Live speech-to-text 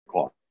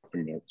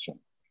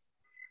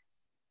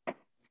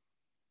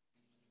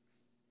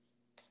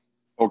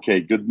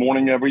Okay, good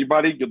morning,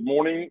 everybody. Good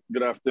morning,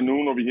 good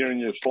afternoon over here in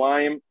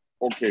Yerushalayim.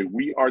 Okay,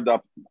 we are the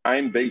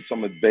Ayin Beis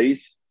Summit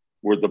base.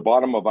 We're at the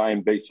bottom of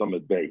Ayin Beis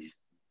Summit base.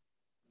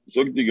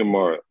 Zog di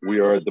Gemara. We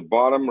are at the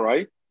bottom,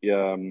 right?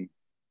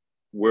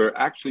 We're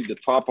actually the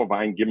top of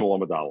Ayin Gimel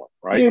Amud Aleph,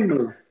 right?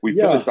 Gimel. We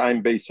finished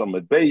Ayin Beis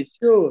Summit base.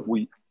 Sure.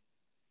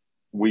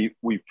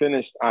 We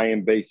finished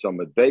Ayin Beis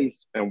Summit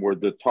base, and we're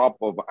the top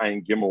of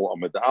Ayin Gimel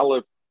Amud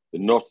Aleph. The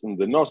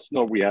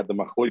Nosno. We had the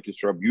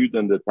Machlokes Rabbi Yehuda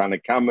and the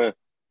Tanakama.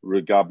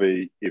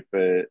 Regabe if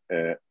a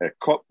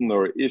cotton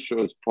or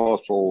issue is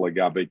possible,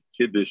 regabe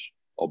kiddush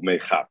of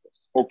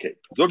mechatas. Okay,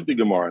 zog the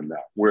Gemara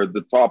now. We're at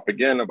the top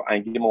again of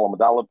Ayin Gimel Amud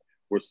Aleph.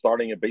 We're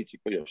starting at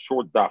basically a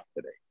short daf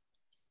today.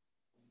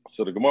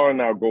 So the Gemara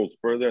now goes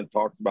further and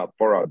talks about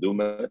Parah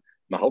Aduma,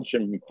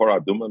 Mahalshim Parah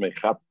Aduma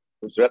mechatas,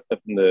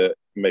 from the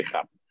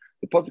mechatas.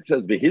 The pasuk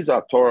says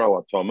v'hiza Torah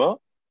al atoma,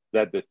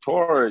 that the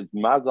Torah is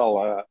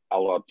mazal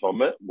al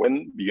atoma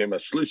when b'yom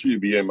hashlishi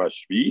b'yom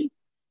hashvi.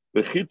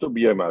 Right?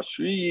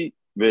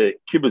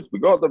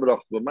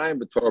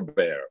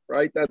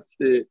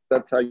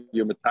 That's how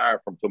you retire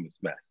from Tumas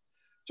Mess.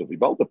 So the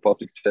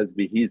pasuk says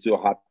v'hizu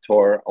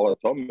hator al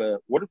atoma.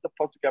 What does the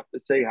pasuk have to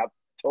say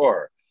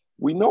hator?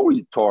 We know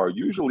he's tor.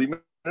 Usually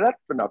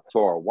that's for not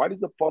tor. Why does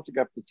the pasuk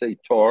have to say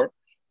tor?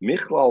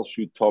 Michlal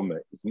shutome.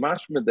 It's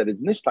mashma that is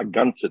nicht a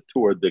ganze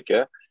tor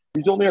dike.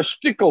 He's only a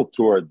shtickle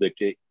tor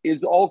dike.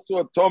 Is also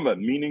a toma,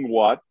 meaning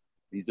what?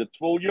 He's a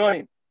tvul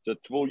yoin. So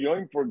Tvul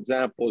Yoim, for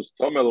example, is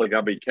Tomer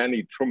Lagabi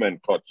Kani Truma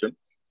and Kotchen.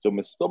 So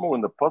Mistoma,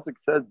 when the pasuk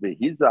says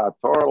Behiza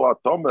Torah La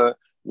Tomer,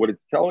 what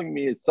it's telling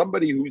me is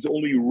somebody who's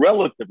only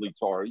relatively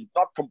Torah. He's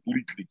not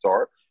completely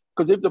Torah.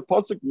 Because if the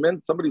pasuk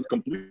meant somebody who's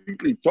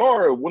completely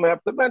Torah, it wouldn't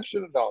have to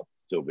mention it all.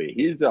 So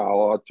Behiza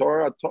Ala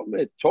Torah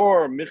Tomer,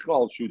 Torah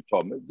Michal Shu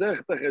Tomer,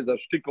 Zechtach is a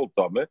Shtikol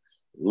Tomer,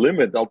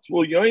 limit al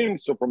Tvul Yoim.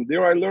 So from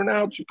there I learn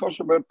out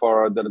Shikosha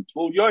Parah that a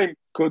Tvul Yoim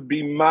could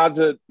be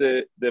Mazet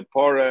the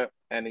Parah.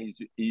 And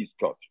he's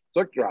touched.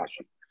 So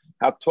Rashi,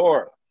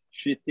 Hator,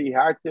 Shiti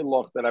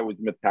Hartiloch that I was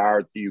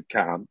metar to you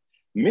can.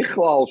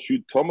 Michlal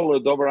should tomel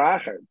dover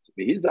achers.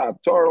 He's a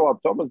Torah la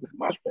Thomas the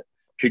Mashpet.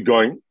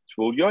 Kigoin,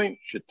 Tvul Yoim,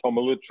 should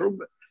tomel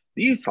truba.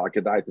 These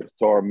Hakadaitis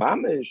Torah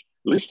mamish,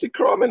 lishti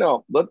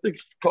kromino. Let the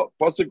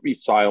pasuk be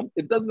silent.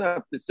 It doesn't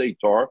have to say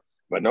Torah,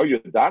 but no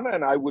Yodana,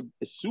 and I would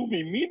assume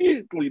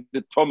immediately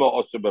the Toma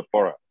also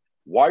before.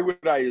 Why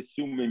would I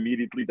assume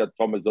immediately that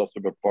Toma is also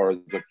before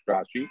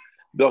Rashi?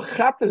 The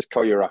chatas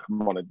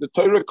koyerachmonik. The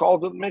Torah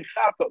calls it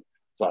mechatos.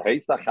 So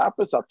he's the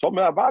chatas atome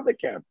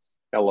avadakem.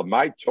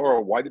 Elamai Torah.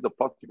 Why did the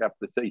pasuk have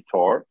to say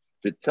Torah?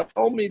 To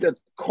tell me that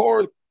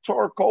Torah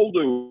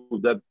koldu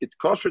that it's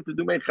kosher to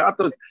do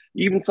mechatos.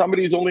 Even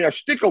somebody who's only a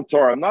shtickle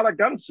Torah, not a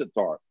ganze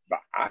Torah. But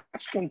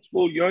ashkan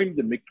tvul yoim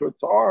the mikra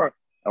Torah.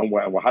 And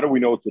how do we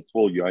know it's a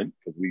tvul yoim?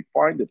 Because we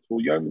find that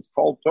tvul yoim is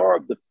called Torah.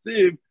 The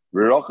tziv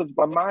v'rochas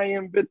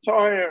b'mayim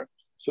b'toyer.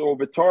 So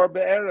Vitar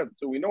Be'erev,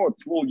 so we know a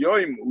Tvul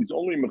Yoim who's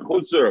only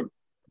Mechuzer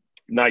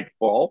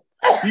nightfall.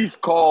 He's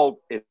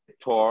called a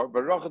Tor,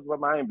 Barachat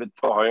V'mayim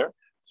V'Tor.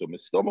 So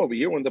Mistom over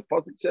here when the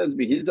pasuk says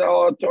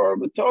V'Hizal Tor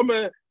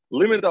V'Tome,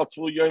 limit al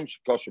Tvul Yoim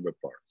Shekosher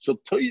B'Tor. So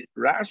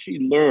Rashi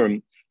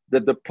learned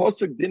that the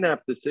pasuk didn't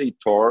have to say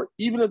Tor.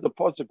 Even if the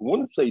pasuk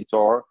wouldn't say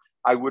Tor,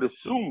 I would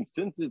assume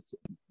since it's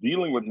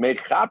dealing with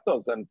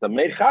Mechatos and it's a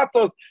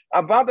Mechatos,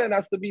 Avada it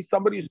has to be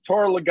somebody's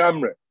Tor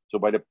Legamre. So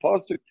by the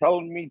pasuk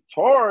telling me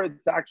Torah,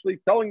 it's actually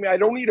telling me I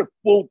don't need a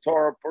full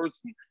Torah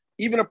person.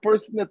 Even a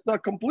person that's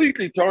not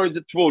completely Torah is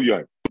a tvul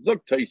yoim.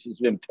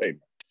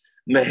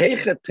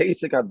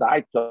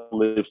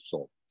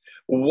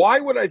 Why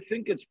would I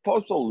think it's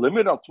possible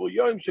limit al tvul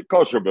yoim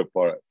shekosher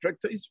b'parah?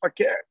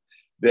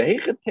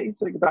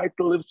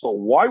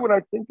 Why would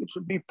I think it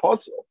should be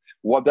possible?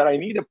 What that I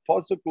need a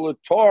pasuk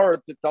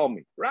l'Torah to tell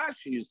me?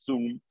 Rashi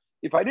assumed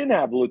if I didn't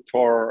have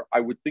l'Torah,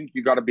 I would think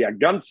you got to be a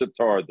ganze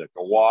Torah.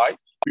 Why?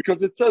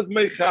 Because it says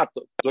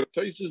mechatos. So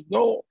he says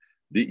no.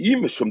 The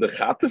imish from the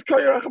chatos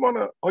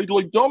kayerachmana.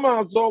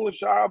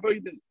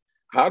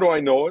 How do I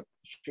know it?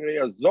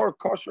 Azar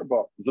kosher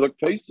ba. So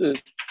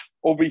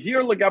over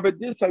here, like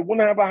this, I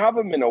wouldn't have a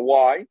havamina.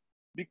 Why?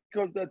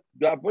 Because the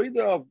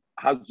avodah of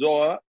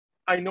hazor,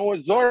 I know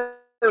Azar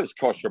is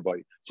kosher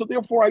ba. So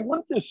therefore, I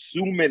wouldn't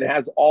assume it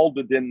has all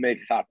the din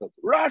mechatos.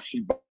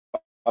 Rashi,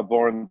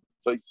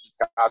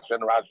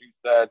 and Rashi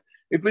said,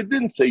 if it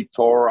didn't say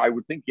Torah, I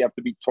would think you have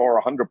to be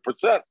Torah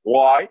 100%.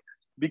 Why?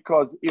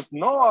 Because if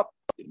not,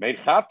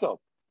 mechatos.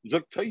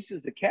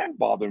 Zoktosis, it can't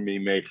bother me,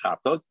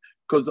 mechatos,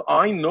 because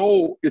I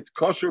know it's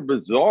kosher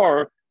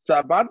bizarre.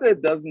 Sabata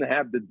doesn't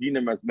have the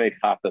dinim as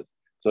mechatos.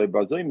 So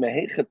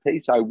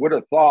I would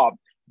have thought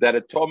that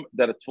a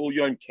tvul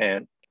yoim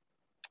can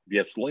be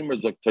a shleimer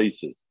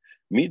zoktosis.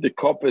 Me the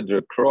koped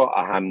rekro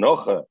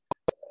ahanocha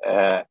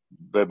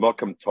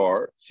b'makam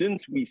tar.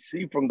 Since we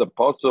see from the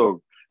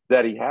pasuk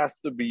that he has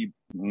to be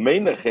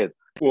menachet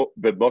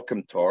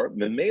b'makam tar,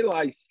 memela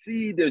I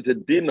see there's a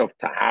din of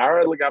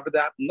tahara like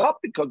that,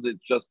 not because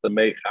it's just the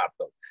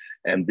mechatos,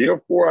 and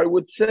therefore I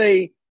would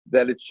say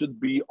that it should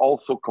be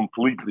also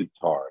completely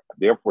tar.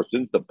 Therefore,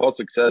 since the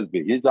pasuk says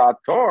his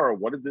atar,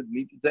 what does it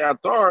need to say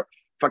atar?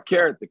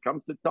 Fakert, it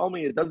comes to tell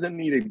me it doesn't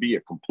need to be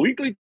a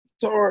completely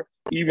tar,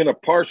 even a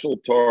partial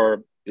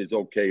tar is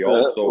okay.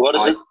 Also, what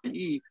is it?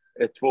 I.e.,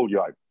 it's full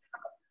yard.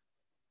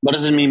 What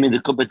does it mean in the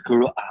kubet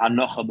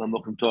hanocha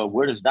b'mokum Torah?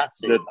 Where does that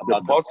say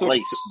about the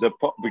place?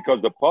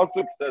 Because the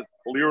pasuk says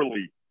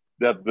clearly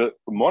that the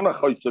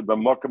monachos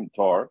b'mokum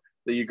tar,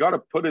 that you got to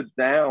put it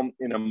down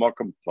in a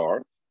mokum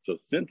tar. So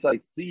since I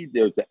see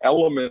there's an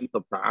element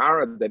of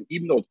tahara that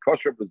even though it's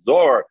kosher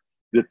bizarre,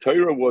 the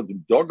Torah was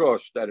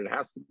dogosh that it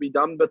has to be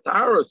done by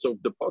tahara. So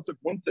if the pasuk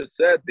wouldn't have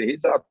said the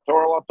hizat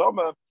Torah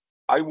latoma,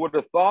 I would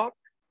have thought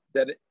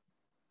that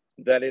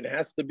it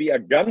has to be a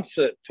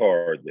ganze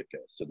Torah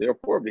dike. So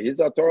therefore, the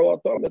hizat Torah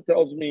latoma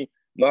tells me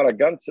not a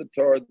ganze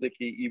Torah dike,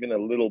 even a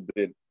little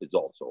bit is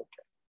also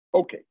okay.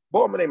 Okay,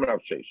 boah, my name is Rav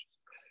Sheshes.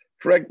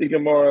 Frag the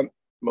Gemara,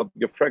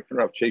 gefragt from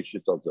Rav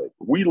Sheshes.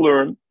 We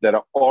learned that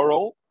an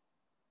oral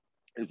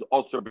is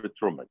also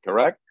betruma,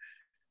 correct?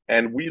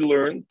 And we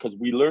learned, because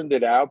we learned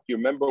it out, you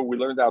remember we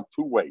learned out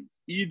two ways.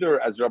 Either,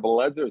 as Rabbi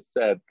Lezer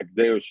said,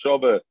 Agzeo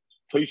Shova,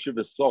 Toshe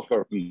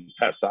V'Socher from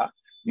Pesach.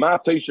 Ma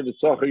Toshe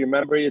V'Socher, you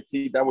remember it?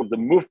 See, that was the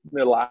mufne,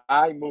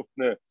 la'ai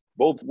mufne.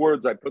 Both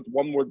words, I put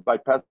one word by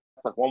Pesach,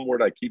 one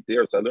word I keep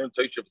there. So I learned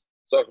Toshe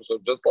V'Socher. So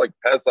just like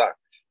Pesach,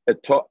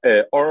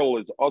 oral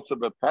is also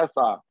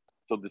Pesach.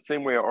 So the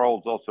same way oral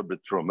is also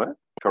betruma,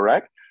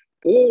 correct?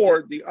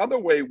 Or the other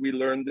way we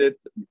learned it,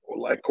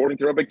 according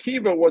to Rabbi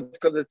Kiva, was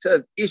because it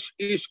says ish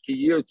ish ki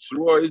yir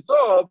tzrua is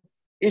of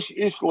ish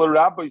ish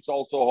l'rabbi is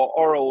also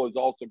oral is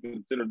also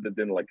considered the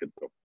din like a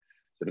dove.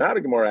 So now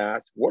the Gemara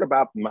asks, what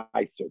about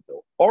meiser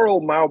though? Oral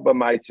ma'uba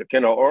meiser.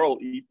 Can an oral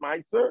eat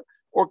meiser,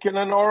 or can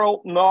an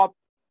oral not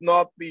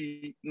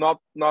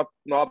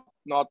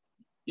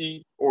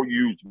eat or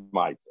use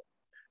meiser?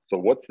 So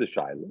what's the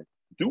shaila?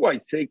 Do I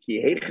say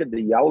ki heiche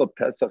de yala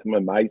pesach me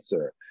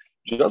meiser?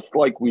 Just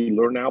like we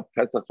learn out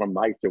Pesach from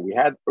Meiser, we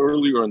had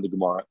earlier in the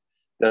Gemara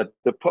that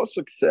the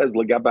pasuk says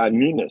legaba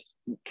ninas,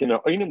 can a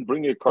oinen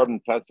bring a carbon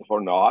Pesach or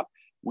not?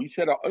 We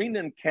said a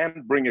oinen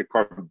can bring a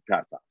carbon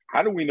Pesach.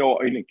 How do we know a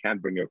oinen can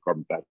bring a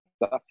carbon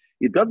Pesach?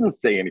 It doesn't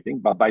say anything,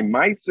 but by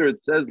Meiser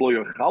it says lo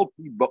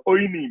yochalti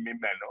ba'oini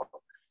mimeno,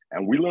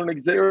 and we learn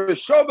Gzeira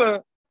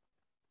Shova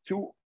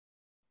to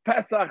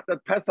Pesach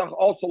that Pesach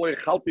also lo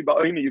yochalti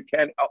ba'oini. You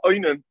can't a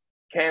oinen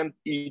can't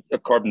eat a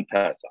carbon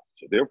Pesach.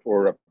 So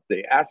therefore,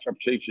 they ask Rav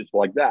Sheshes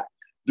like that.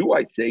 Do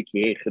I say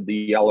Pesach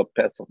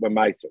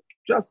b'meiser?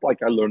 Just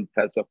like I learned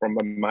Pesach from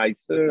a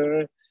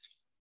meiser,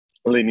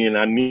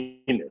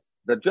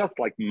 that just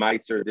like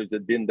meiser, there's a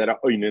din that a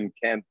oinen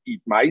can't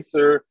eat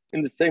meiser.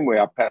 In the same way,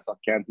 a Pesach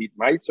can't eat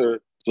meiser.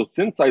 So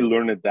since I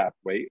learned it that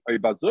way,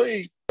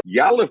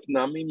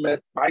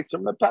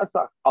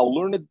 I'll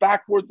learn it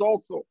backwards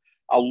also.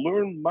 I'll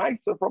learn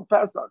meiser from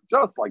Pesach,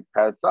 just like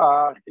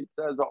Pesach. It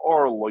says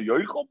or lo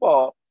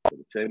yoichelba.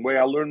 The same way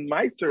I learned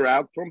Meiser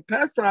out from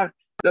Pesach,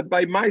 that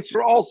by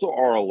Meiser also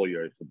oral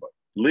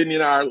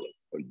linear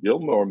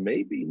or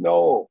maybe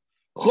no.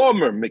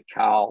 Chomer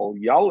Mikal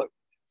Yalef.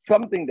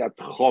 Something that's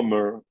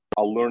Chomer,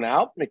 I'll learn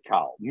out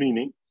Mikal,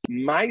 meaning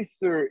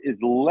Meiser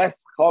is less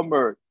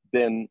Chomer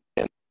than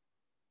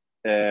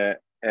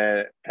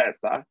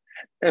Pesach,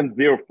 and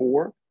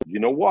therefore, you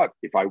know what?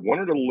 If I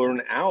wanted to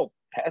learn out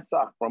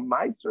Pesach from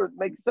Meiser, it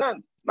makes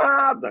sense.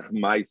 Madach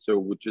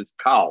Meiser, which is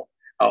Kal.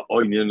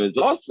 Onion is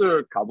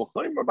also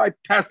Kavachaymer by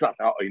Pesach.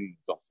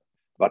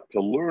 But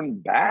to learn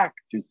back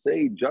to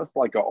say just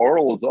like an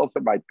oral is also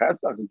by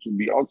Pesach, it should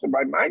be also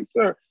by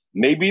Meiser.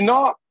 Maybe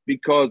not,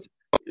 because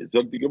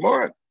Zog the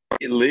Gemara,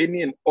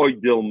 Elenian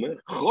Oidilme,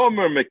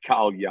 Chomer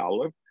Mekal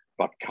Yalev,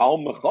 but Kal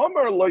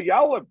Mechomer Lo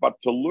Yalev. But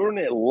to learn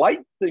a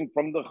light thing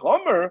from the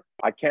Chomer,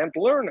 I can't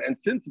learn. And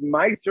since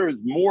Meiser is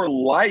more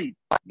light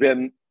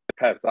than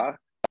Pesach,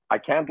 I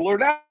can't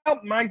learn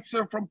out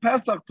Meiser from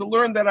Pesach to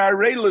learn that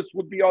Arelis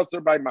would be also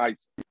by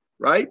Meiser,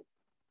 right?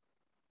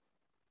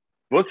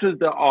 This is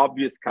the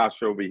obvious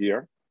kasha over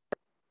here.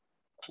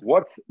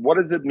 What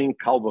does it mean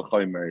Kal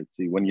v'chomer?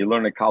 See, when you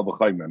learn a Kal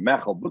v'chomer,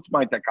 Mechel, what's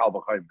my Kal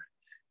v'chomer?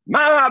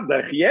 Ma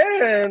the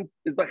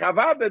is the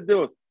Chavada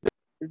do?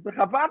 Is the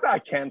Chavada I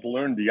can't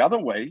learn the other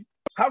way?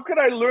 How could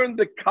I learn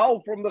the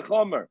Kal from the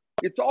Chomer?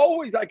 It's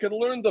always I can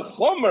learn the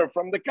Chomer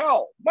from the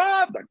Kal.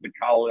 The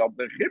Kal of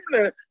the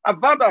Chimne,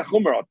 Avada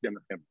Chomer of the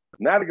Chimne.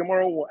 Now the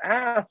Gemara will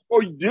ask, oh,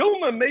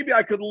 Dilma, maybe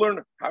I could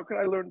learn. How could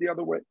I learn the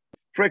other way?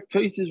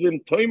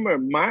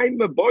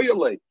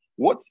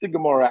 What's the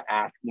Gemara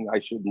asking? I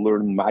should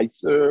learn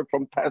Meiser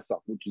from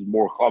Pesach, which is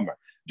more Chomer.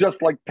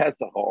 Just like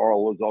Pesach,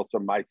 oral is also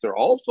Meiser.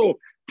 Also,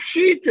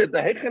 Pshita,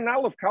 the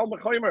Hechanal of Kal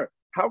Mechomer.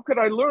 How could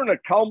I learn a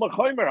Kal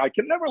Mechomer? I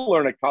can never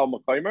learn a Kal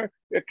Mechomer.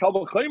 A Kal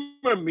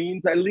Mechomer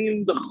means I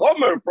lean the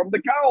Chomer from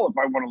the Kal if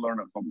I want to learn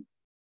a Chomer.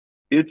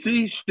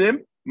 Itzi,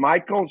 stimmt?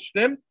 Michael,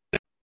 stimmt?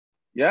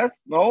 Yes?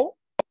 No?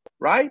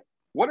 Right?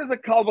 What does a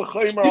Kal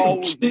Mechomer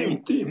always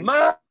mean?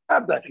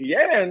 At the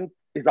end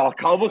is al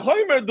Kal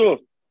V'chomer do.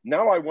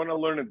 Now I want to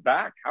learn it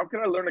back. How can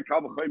I learn a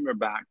Kal V'chomer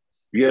back?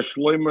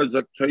 Yeshloimer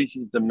Zaktosh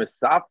is the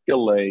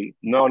Misafkele.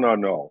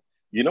 No.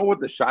 You know what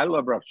the Shaila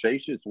of Rav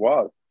Sheshes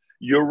was?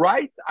 You're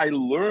right, I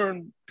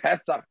learned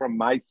Pesach from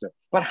Meiser.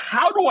 But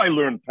how do I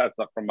learn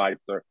Pesach from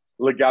Meiser?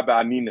 Legabe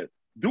Aninas.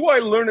 Do I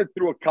learn it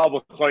through a Kal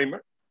V'chomer?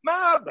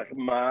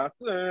 Zuaninas,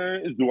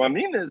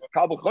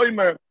 Kal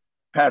V'chomer,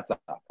 Pesach.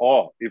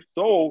 Oh, if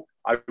so,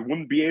 I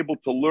wouldn't be able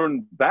to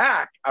learn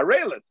back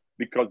Arelis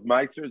because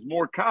Meiser is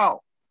more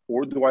Kal.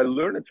 Or do I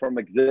learn it from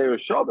Exer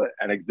Shabbat?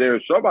 And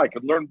Exer Shabbat, I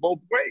could learn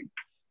both ways.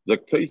 The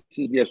case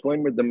is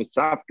Yeshloimer the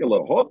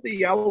Misafkele. Hold the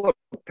Yalla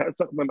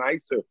Pesach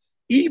Memeiser.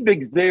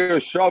 Exer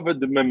Shabbat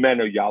the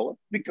Memeno Yalla,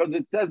 because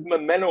it says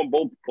Memeno in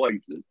both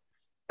places.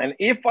 And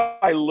if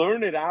I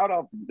learn it out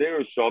of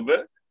Exer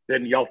Shabbat,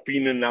 then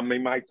Yalfina Nami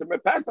Meiser Me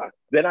Pesach.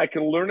 Then I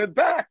can learn it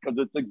back because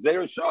it's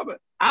Exer Shabbat.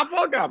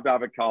 Avagav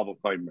Davakal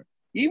V'chomer.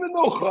 Even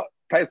though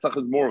Pesach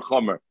is more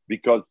Chomer,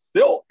 because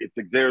still it's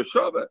Exer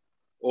Shabbat.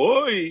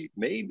 Oi,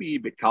 maybe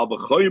Bekal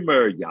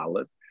V'chomer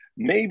Yalet.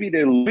 Maybe the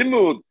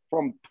limud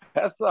from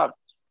Pesach,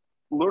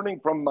 learning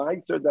from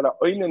Meiser that a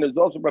oinen is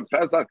also from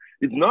Pesach,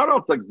 is not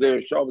also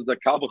Xer Shabbat, it's a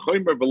Kal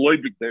V'chomer v'loy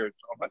Xer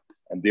Shabbat,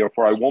 and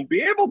therefore I won't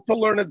be able to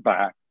learn it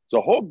back. So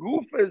whole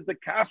goof is the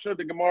Kasha,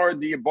 the Gemara,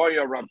 the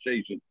Yeboya, Rav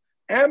Sheshes.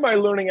 Am I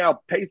learning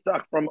out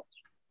Pesach from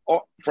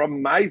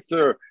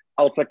Meiser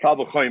al Kal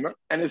V'chomer?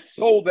 And if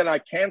so, then I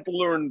can't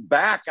learn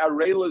back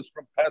Arelas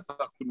from Pesach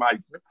to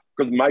Meiser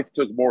because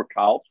Meiser is more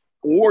Kal.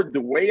 Or the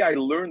way I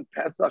learned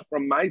Pesach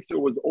from Meiser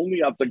was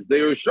only al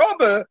Xer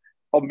Shabbat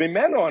of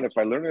Mimeno, and if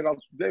I learn it al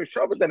Xer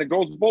Shabbat, then it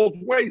goes both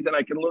ways, and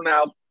I can learn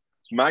out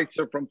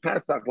Meiser from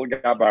Pesach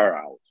l'gabar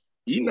out.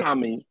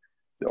 Inami,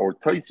 or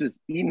Tosis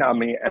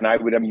Inami, and I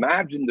would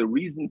imagine the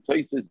reason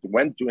Tosis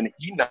went to an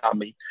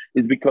Inami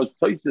is because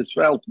Tosis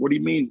felt, what do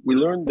you mean? We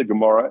learned the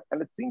Gemara,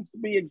 and it seems to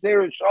be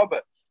Xer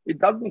Shabbat. It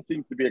doesn't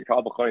seem to be a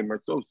Kal V'chomer.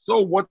 So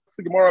what's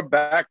the Gemara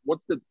back?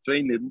 What's the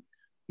training?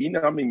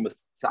 Inami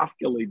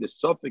Masafkele, the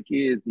suffix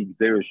is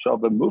Xer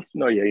Shabbat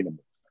Mufna Yenim.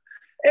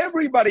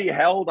 Everybody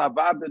held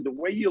Avada, the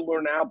way you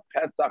learn out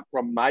Pesach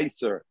from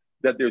Meiser,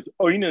 that there's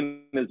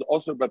Oinen is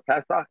also by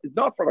Pesach, is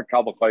not from a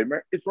Kal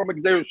V'chomer, it's from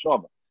Xer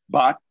Shabbat.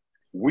 But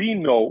we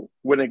know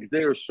when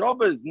Xer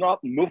Shabbat is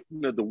not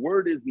Mufna, the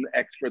word isn't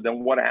extra,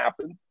 then what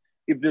happens?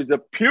 If there's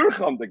a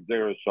Pircham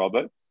Xer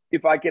Shabbat,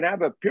 if I can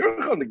have a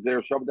Pircham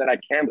Xer Shabbat, then I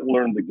can't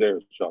learn the Xer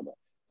Shabbat.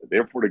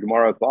 Therefore, the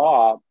Gemara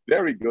thought,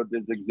 very good,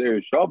 there's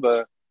Xer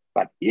Shabbat,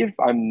 but if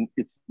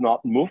it's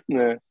not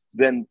Mufna,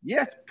 then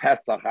yes,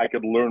 Pesach I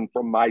could learn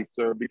from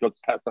Meiser because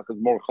Pesach is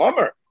more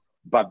Chomer.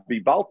 But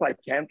Bibalt I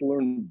can't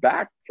learn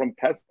back from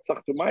Pesach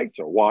to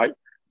Meiser. Why?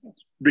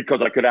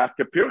 Because I could ask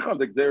a Pircham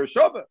the Xer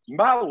Shabbat.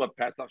 Mal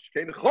Pesach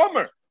shkein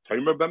Chomer.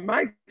 Chomer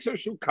b'Meiser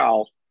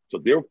shukal. So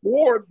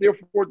therefore,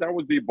 that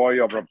was the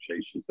boy of Rav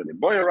Sheshes. And the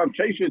boy of Rav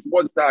Sheshes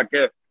was that,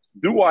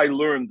 do I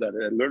learn that?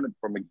 I learned it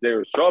from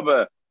Xer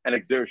Shabbat and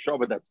Xer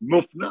Shabbat that's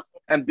Mufna.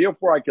 And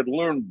therefore, I could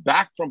learn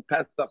back from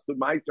Pesach to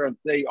Meiser and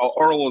say,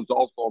 Oral is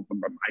also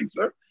from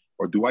Meiser.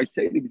 Or do I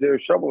say the Xer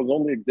Shabbat was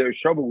only Xer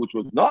Shabbat, which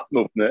was not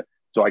Mufna?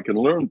 So I can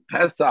learn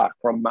Pesach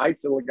from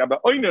Meiser l'gabe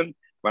Oinen,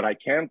 but I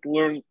can't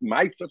learn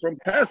Meiser from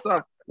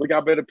Pesach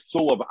l'gabe the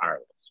Psul of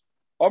Arles.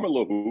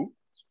 Omerlahu,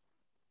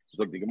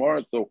 so the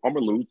Gemara, so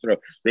Omerlahu,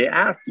 they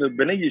asked, the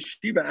Bnei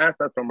Yeshiva asked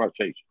that from Rav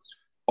Sheshes.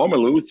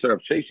 Omerlahu, so Rav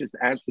Sheshes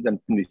answered them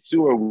from the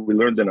Surah we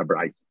learned in a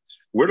Brayso.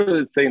 Where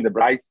does it say in the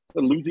Brayso?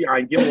 Luzi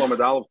Ayin Gimel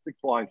Amud Aleph,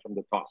 6 lines from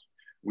the top.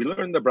 We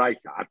learned the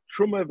Brayso. At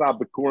Truma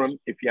v'Bikurim,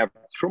 if you have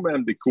Truma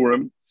and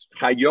Bikurim,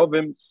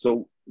 Chayovim.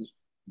 So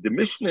the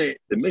Mishnah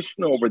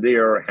over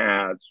there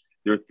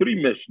there are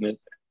 3 Mishnahs,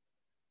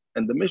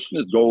 and the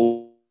Mishnahs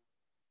go,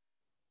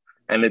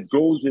 and it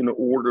goes in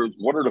orders.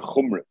 What are the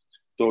Chumras?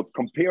 So it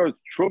compares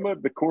Truma,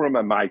 Bikurim,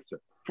 and Meiser.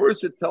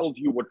 First, it tells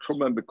you what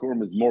Truma and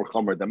Bikurim is more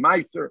Chomer than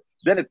Meiser.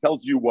 Then it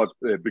tells you what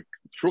Truma,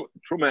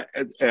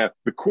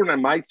 Bikurim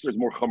and Meiser is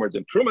more Chomer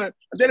than Truma.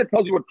 And then it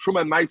tells you what Truma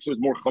and Meiser is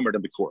more Chomer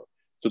than Bikurim.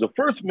 So the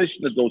first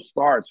mission that those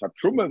starts,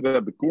 Truma and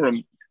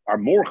Bikurim are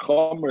more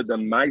Chomer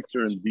than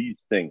Meiser in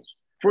these things.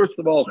 First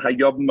of all,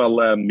 Chayav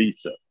Maleh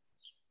Misa.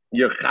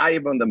 You're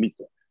Chayav on the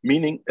Misa.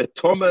 Meaning a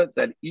Tuma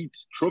that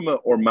eats Truma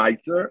or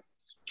Meiser,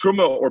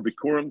 Truma or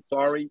Bikurim,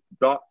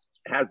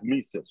 has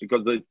Misa.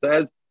 Because it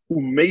says,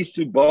 and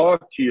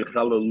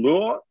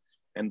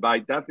by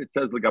that it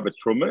says Legabe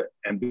Truma,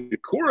 and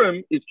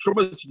Bikurim is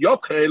Truma's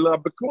Yochela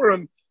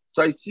Bikurim.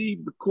 So I see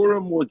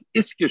Bikurim was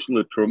Iskish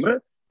Le Truma,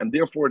 and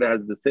therefore it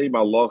has the same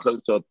halacha.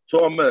 So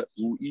Toma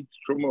who eats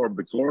Truma or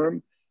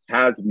Bikurim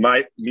has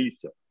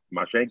Misa.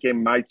 Mashenke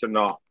Meiser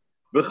not.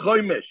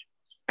 V'choimish,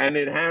 and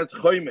it has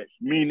Choimish,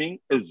 meaning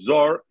a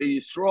Zar, a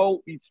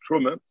Yisrael eats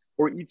Truma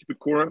or eats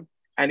Bikurim,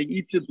 and he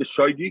eats it the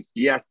Shoigi,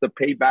 he has to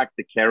pay back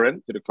the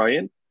Karen to the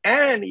Kohen.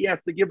 And he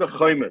has to give a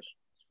choimish.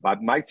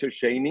 But Meiser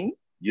Sheni,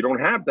 you don't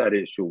have that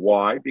issue.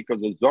 Why?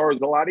 Because the Zar is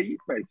allowed to eat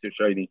Meiser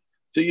Sheni.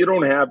 So you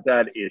don't have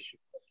that issue.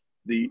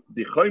 The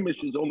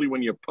choimish is only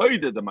when you're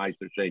paid the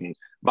Meiser Sheni,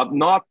 but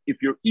not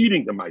if you're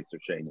eating the Meiser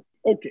Sheni.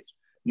 Okay.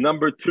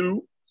 Number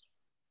 3,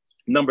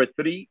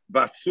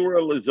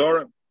 Basura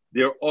Lazarim.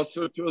 They're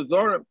also to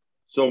Azarim.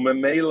 So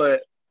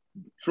Memele,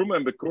 Truma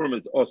and Bikurim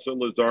is also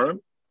Lazarim.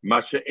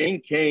 Masha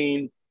Ein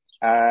Kain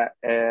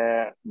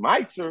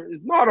Meiser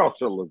is not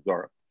also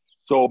Lazarim.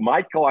 So,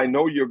 Michael, I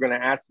know you're going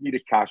to ask me to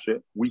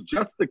kasha. We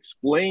just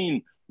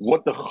explained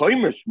what the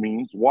Chaimish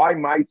means. Why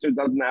Meiser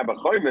doesn't have a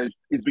Chaimish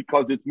is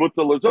because it's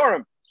Mutter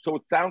Lazarim. So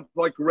it sounds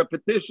like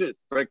repetitious.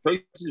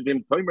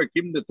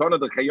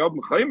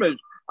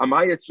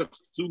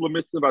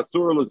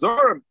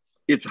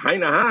 It's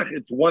Hainahach,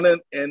 it's one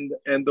and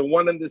the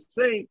one and the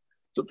same.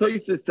 So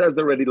Toysis says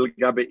already,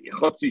 okay.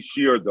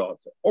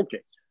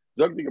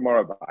 Zog the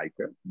Gemara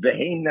Ba'aika,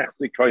 Vehein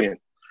Nechse Koyin,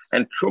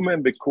 and Truma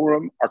and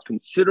Bikurim are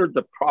considered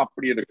the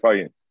property of the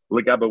Koyin.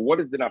 Legabe, what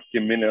is the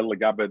Nafkemina?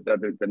 Legabe,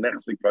 that is the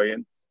Nechse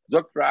Koyin.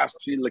 Zog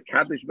Rashi,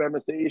 Lekadish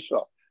B'Masei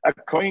Isha. A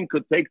Koyin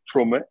could take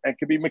Truma and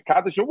could be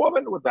Mekadosh a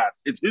woman with that.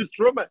 It's his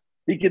Truma.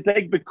 He could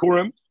take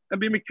Bikurim and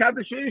be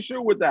Mekadosh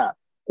Isha with that.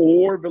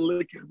 Or he can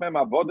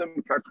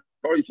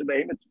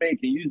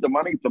use the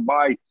money to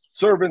buy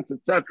servants,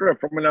 etc.,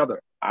 from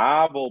another.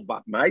 Meiser,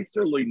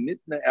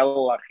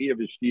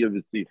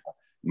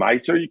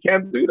 you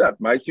can't do that.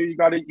 Meiser, you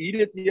got to eat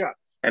it, yeah.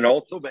 And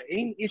also, the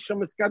ein isha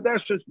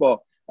miskadeshes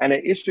bo, and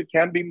an isha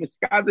can be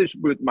miskadesh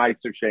with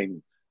Meiser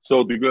sheni.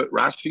 So the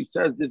Rashi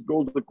says this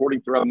goes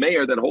according to a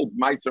mayor that holds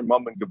Meiser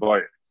mum and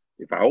gavoyer.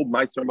 If I hold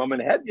Meiser mum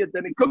and head,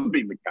 then it could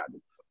be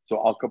mikadesh. So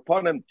Al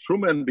Kapanim,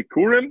 Truma and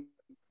Bikurim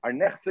are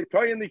nechse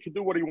koyin. He can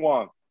do what he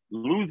wants.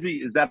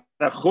 Luzi, is that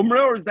a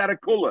chumrah or is that a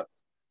kula?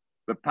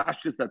 The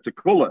pashtus, that's a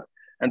kula.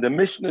 And the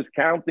Mishnah is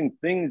counting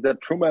things that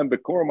Truma and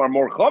Bikurim are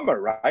more chomer,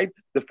 right?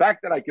 The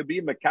fact that I could be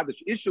a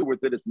Mekadosh issue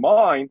with it, it's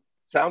mine,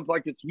 sounds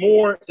like it's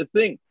more a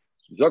thing.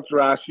 Zok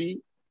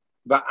Rashi,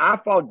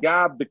 Va'afal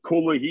gab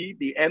Bekulahi,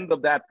 the end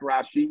of that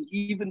Rashi,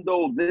 even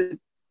though this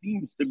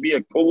seems to be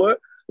a kula,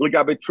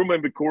 Legabe Truma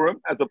and Bikurim,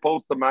 as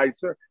opposed to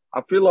Meiser,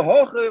 Afila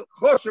Hoche,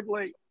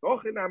 Chosheble,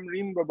 Hochin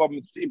Amrim,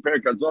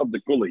 Perkazov, the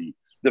Kulahi.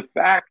 The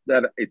fact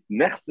that it's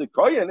next to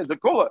Koyen is a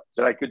kula,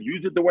 that I could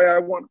use it the way I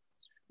want.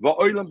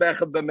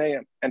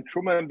 And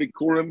Truma and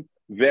Bikurim,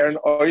 Vern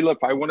oil.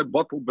 If I want to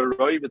bottle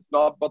beroiv, it's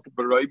not bottle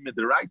beroiv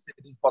midiraisa,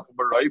 it is bottle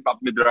beroiv,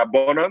 but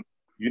midrabanan,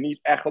 you need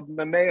echad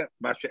memeya.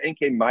 Masha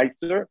enke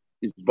meiser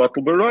is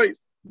bottle beroiv.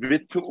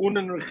 Vittuun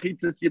and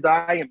rechitzes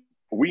yadayim.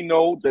 We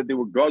know that they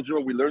were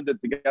gozro, we learned it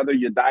together,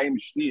 yadayim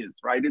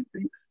shnias, right? It's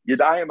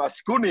yadayim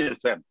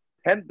askuniasem,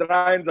 hen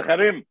drayim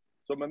zacharim.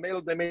 So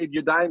Mamela, they made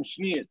Yadayim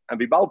Shnias. And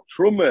Vibal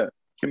Truma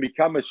can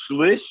become a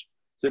Shlish.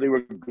 So they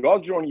were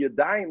Godger on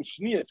Yadayim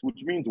Shnias,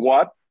 which means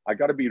what? I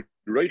got to be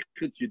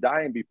Reichit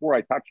Yadayim before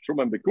I touch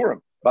Truma and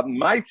Bikurim. But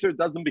Meiser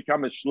doesn't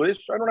become a Shlish.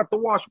 I don't have to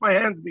wash my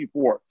hands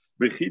before.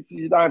 So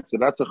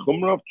that's a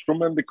Chumrah of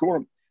Truma and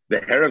Bikurim. The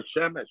Herav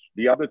Shemesh.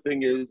 The other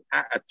thing is,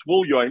 at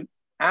Tvul Yoin,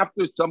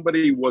 after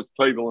somebody was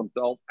Toivel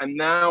himself, and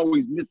now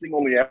he's missing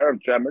only Herav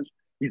Shemesh,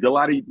 he's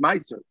allowed to eat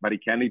Meiser, but he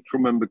can't eat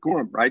Truma and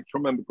Bikurim, right?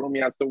 Truma and Bikurim,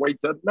 he has to wait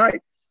till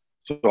night.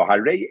 So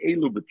Harei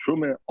Elu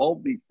B'Truma, all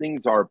these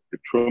things are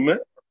B'Truma,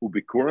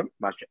 U'Bikurim,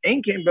 Masha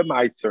Ein Kein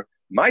B'Meiser.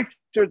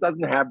 Meiser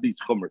doesn't have these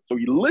chumras. So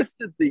he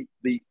listed the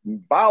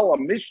Baal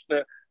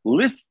Mishnah,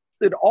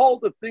 listed all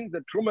the things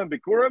that Truma and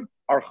Bikurim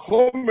are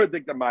chumra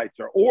dik the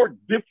Meiser, or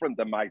different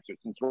than Meiser.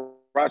 Since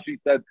Rashi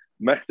said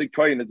Mechzik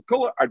Koyin and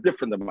Kula are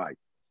different than Meiser.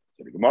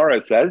 So the Gemara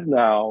says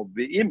now,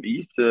 V'im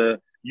Isa,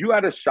 you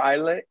had a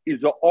shaila,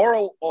 is an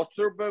oral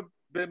osir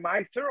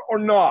b'meiser or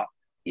not?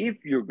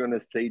 If you're going to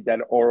say that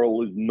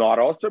oral is not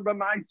osir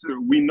b'meiser,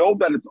 we know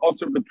that it's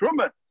osir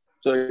b'truma.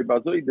 So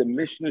the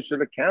Mishnah should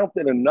have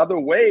counted another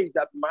way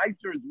that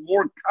meiser is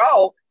more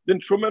kal than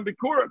truma and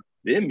bikurim.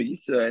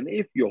 And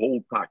if you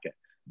hold taka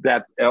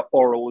that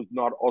oral is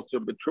not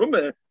osir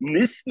b'truma,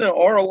 nisna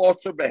oral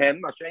osir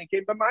b'hen, mashen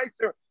came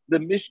b'meiser. The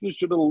Mishnah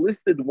should have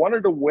listed one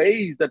of the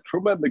ways that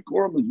Truma and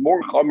Bikurim is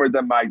more chomer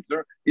than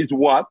Meiser is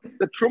what?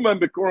 The Truma and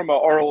Bikurim are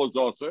oral is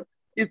also.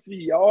 It's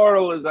the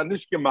oral is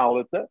anishke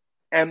malata,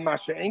 and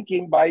Masha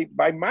Enkim by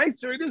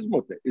Meiser it is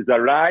mutter. Is a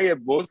raya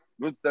bus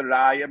the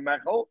raya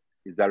mechel?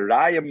 Is a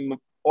raya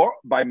or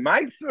by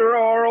Meiser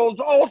oral is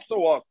also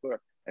also.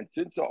 And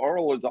since the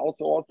oral is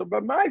also by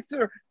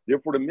Meiser,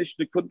 therefore the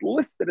Mishnah could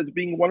list it as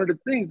being one of the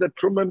things that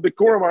Truma and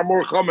Bikurim are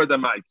more chomer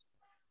than Meiser.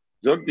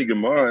 Zog the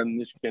Gemara and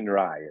Nishkin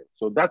Raya.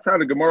 So that's how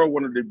the Gemara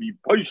wanted to be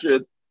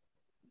poshet.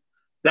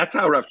 That's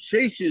how Rav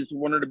Sheshes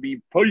wanted to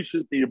be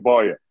poshet the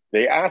Yeboya.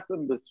 They asked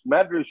him, the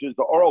Smedrish is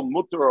the oral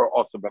mutter or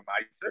osir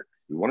b'meiser.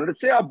 He wanted to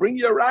say, I'll bring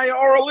you a Raya,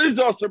 oral is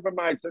osir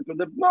b'meiser.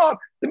 Because if not,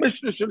 the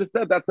Mishnah should have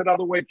said that's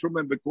another way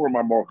Truma and Bikurim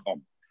are more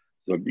chum.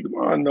 So the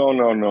Gemara,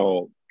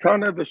 no.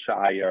 Tana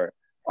v'shayar.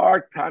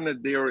 Our Tana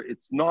there,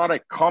 it's not a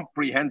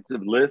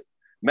comprehensive list.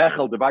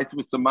 Mechel, device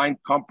was to mind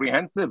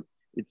comprehensive.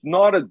 It's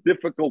not a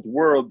difficult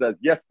word as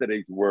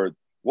yesterday's word.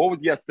 What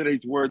was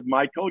yesterday's word,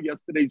 Michael?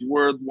 Yesterday's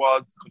word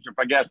was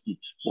Choshepageski.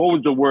 What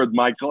was the word,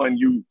 Michael? And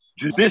you,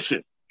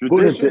 judicious.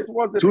 Judicious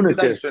was it?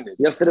 Tunative.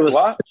 Yesterday was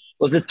what?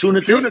 Was it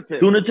tunative?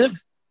 Tunative?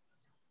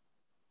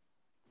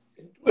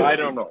 I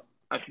don't know.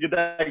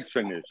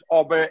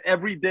 Oh, but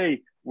every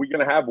day we're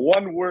going to have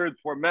one word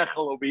for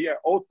Mechel over here.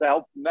 Also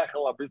help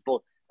Mechel a bit.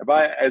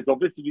 As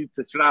obviously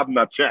to schreiben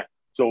a check.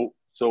 So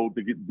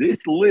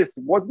this list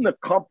wasn't a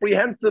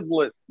comprehensive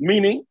list,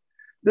 meaning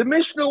the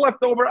Mishnah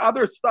left over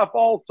other stuff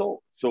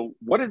also. So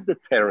what is the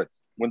teretz?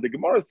 When the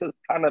Gemara says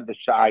Tana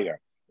v'Shayar,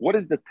 what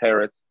is the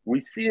teretz? We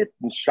see it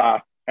in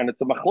Shas, and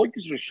it's a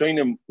machlokes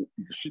rishonim,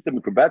 Shita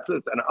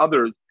Mikubetzes, and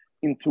others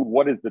into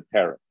what is the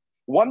teretz.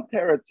 One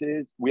teretz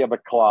is we have a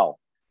klal.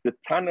 The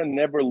Tana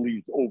never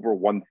leaves over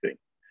one thing.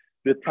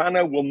 The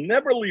Tana will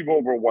never leave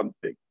over one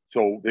thing.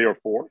 So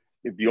therefore,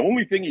 if the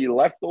only thing he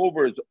left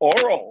over is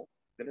oral,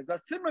 then it's a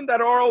simon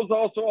that oral is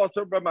also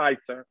asur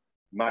b'maiser.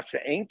 Masha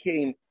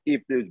Enkein,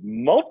 if there's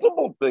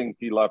multiple things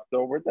he left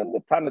over, then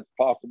the Tana it's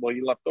possible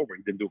he left over.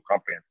 He didn't do a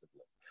comprehensive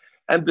list.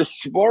 And the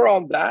svor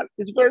on that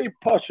is very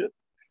pashut.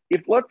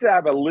 If let's say I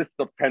have a list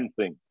of 10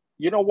 things,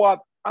 you know what?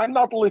 I'm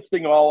not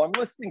listing all. I'm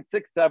listing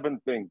 6, 7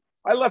 things.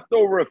 I left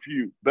over a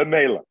few,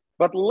 b'meila.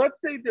 But let's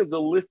say there's a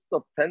list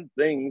of 10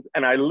 things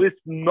and I list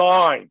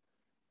 9.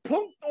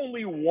 Punct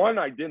only 1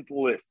 I didn't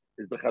list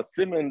is the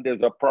chasimin.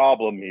 There's a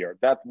problem here.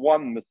 That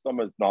one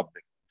misama is not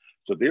big.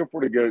 So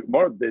therefore,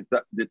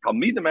 the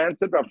Talmidim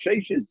answered Rav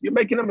Sheshes, you're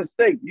making a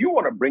mistake. You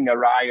want to bring a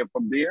raya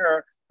from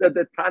there that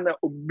the Tana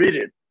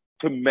omitted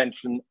to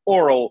mention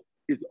oral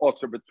is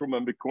osir b'truma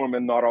and b'kurim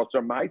and not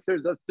osir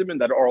meiser. That's simon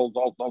that oral is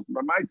also osir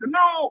b'meiser.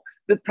 No,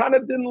 the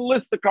Tana didn't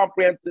list the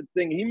comprehensive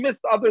thing. He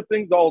missed other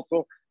things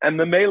also. And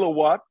the mela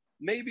what?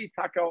 Maybe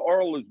taka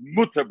oral is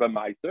mutter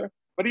b'meiser,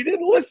 but he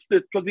didn't list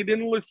it because he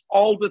didn't list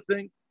all the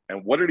things.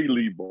 And what did he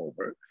leave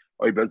over?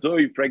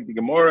 Frank the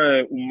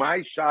Gemara,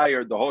 umay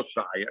shire, the whole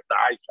shire, the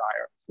high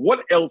shire. What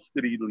else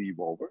did he leave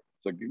over?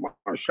 So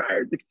Gemara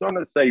shire,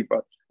 diktona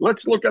seifa.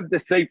 Let's look at the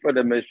seifa of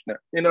the Mishnah.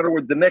 In other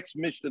words, the next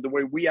Mishnah, the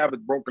way we have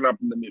it broken up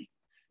in the Mishnah.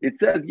 It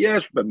says,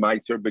 yes, but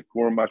meiser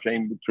b'kur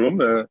mashem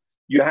b'truma.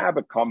 You have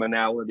a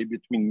commonality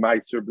between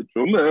meiser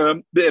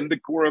b'truma and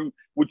b'kurim,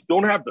 which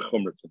don't have the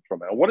chumras of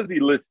truma. And what does he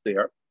list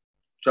there?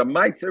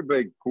 Meiser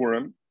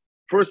b'kurim.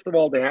 First of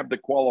all, they have the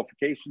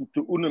qualification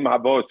to unim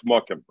havos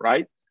mokim,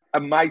 right? A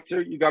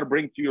meiser you got to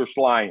bring to your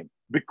shlayim.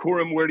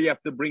 Bikurim, where do you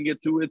have to bring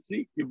it to?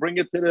 You bring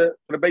it to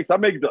the Beis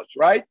Hamikdash,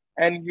 right?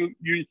 And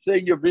you say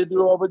your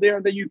video over there,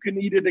 and then you can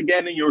eat it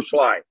again in your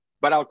shlayim.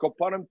 But al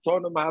kopanim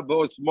tonim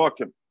havos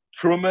mokim.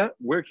 Truma,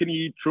 where can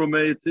you eat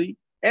truma?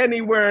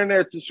 Anywhere in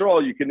Eretz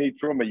Yisrael you can eat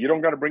truma. You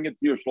don't got to bring it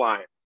to your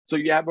shlayim. So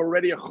you have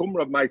already a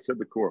chumrah of meiser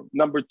bikurim.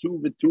 Number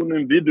 2,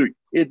 v'tunim vidu.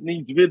 It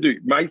needs vidu.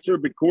 Meiser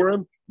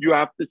bikurim, you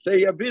have to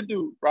say a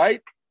vidu,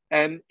 right?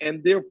 And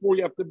therefore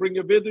you have to bring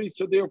a vidu,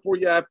 so therefore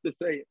you have to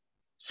say it.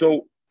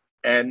 So,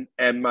 and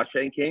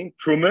Mashen came,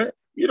 Truma,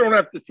 you don't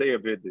have to say a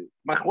vidu.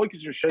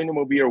 Machlokes Rishonim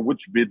over here,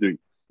 which vidu?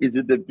 Is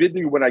it the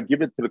vidu when I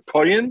give it to the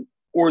kohen,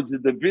 or is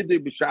it the vidu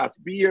b'shas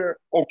beer?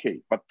 Okay,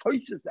 but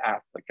Tosis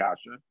asked the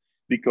kasha,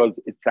 because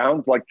it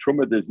sounds like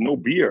Truma, there's no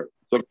beer.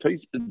 So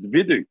Tosis is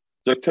vidu.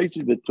 So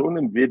Tosis, the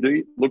tunim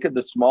vidu, look at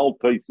the small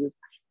Tosis.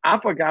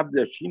 Afagav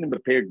the Shinim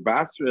Beperk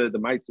Basra, the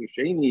Meiser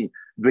Sheni,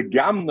 the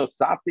Gam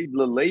Nosati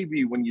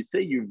Levi. When you say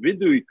you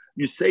vidu,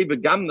 you say the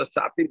Gam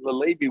Nosati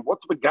Levi.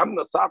 What's the Gam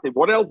Nosati?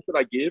 What else did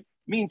I give?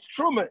 Means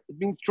Truma. It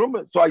means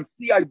Truma. So I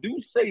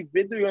do say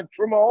vidu and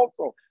Truma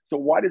also. So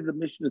why does the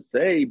Mishnah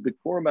say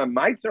Bikurim and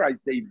Meiser? I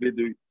say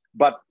vidu,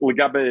 but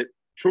Legabe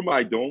Truma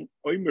I don't.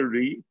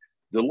 Oimeri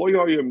the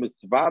loyoyer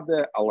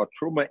misvada ala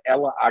Truma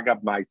ela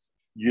agab Meiser.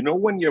 You know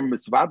when you're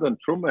misvada and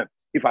Truma.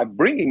 If I'm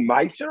bringing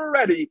Meiser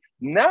already,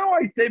 now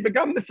I say,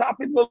 Begam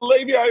Nesapid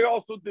Levi, I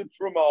also did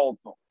Truma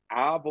also.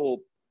 Aval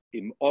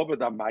im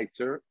Ovada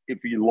Meiser, if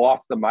he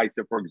lost the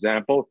Meiser, for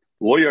example,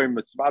 lawyer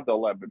Misvada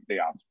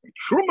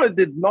Truma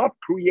did not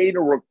create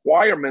a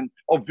requirement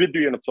of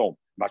Vidu in its own.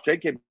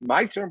 Masheke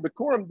Meiser and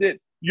Bikurim did.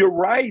 You're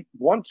right.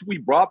 Once we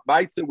brought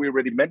Meiser, we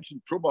already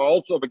mentioned Truma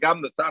also,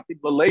 Begam Nesapid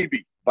Levi.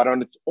 But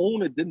on its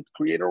own, it didn't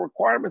create a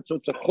requirement. So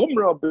it's a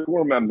Chumra of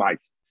Bikurim and Meiser.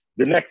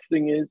 The next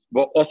thing is,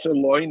 V'osir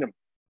Loinim.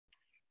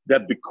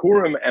 That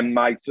Bikurim and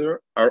Meiser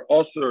are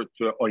also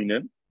to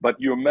Oinen, but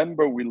you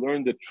remember we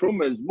learned that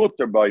Truma is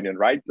Mutter Boinen,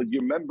 right? But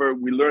you remember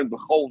we learned the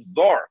whole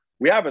Zor.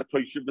 We have a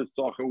Toshiv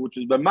Socha, which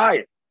is the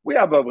Maya. We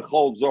have a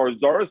whole Zor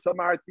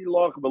Samarti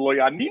Loch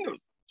Veloyaninus.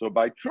 So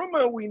by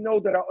Truma we know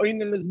that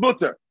Oinen is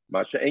Mutter.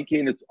 Masha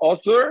Enkein it's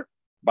Osir.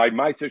 By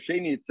Meiser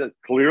Sheni it says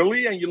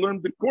clearly, and you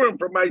learn Bikurim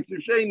from Meiser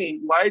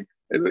Sheni, right?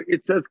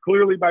 It says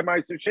clearly by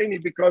Meiser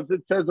Sheni because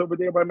it says over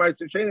there by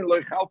Meiser Sheni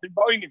Loch Halti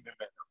Boinim.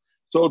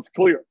 So it's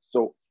clear.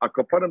 So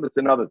Akapanim is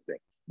another thing.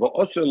 But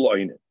also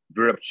Loine.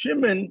 Reb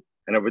Shimon,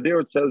 and over there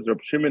it says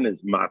Reb Shimon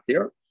is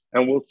Matir,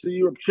 and we'll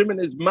see Reb Shimon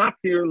is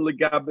Matir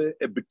Legabe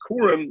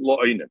Bikurim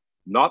Loine.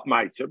 Not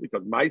Meiser,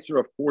 because Meiser,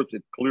 of course,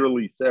 it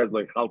clearly says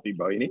like Halti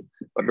Baini.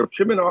 But Reb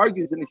Shimon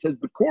argues and he says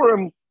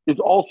Bikurim is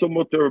also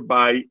mutter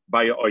by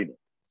Oine.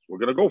 We're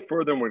going to go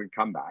further and we're going to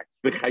come back.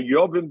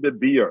 V'chayovim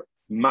bebeer.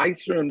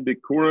 Meiser and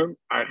Bikurim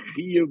are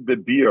chiyuv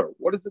bebeer.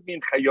 What does it mean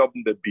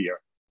chayovim bebeer?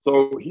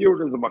 So here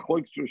there's a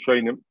machlokes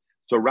rishonim.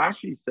 So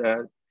Rashi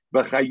says,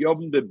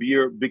 "V'chayovim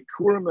bebeer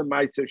bikurim and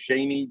meiser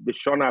sheni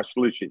b'shana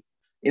shlishis."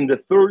 In the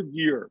 3rd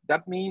year,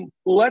 that means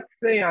let's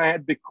say I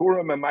had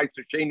bikurim and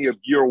meiser sheni of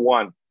year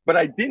 1, but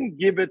I didn't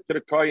give it to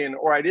the kohen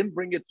or I didn't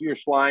bring it to your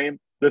shlayim.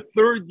 The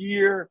 3rd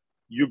year,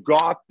 you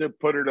got to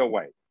put it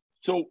away.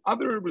 So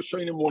other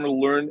Rishonim want to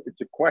learn,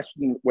 it's a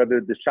question whether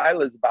the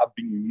shaila is about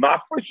being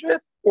mafresh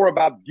it or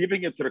about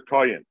giving it to the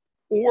kohen,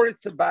 or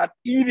it's about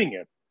eating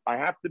it. I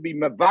have to be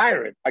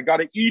mevayer it. I got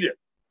to eat it.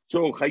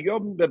 So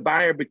chayom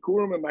bebayer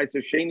bekurim and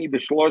meiser sheni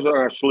b'shlozer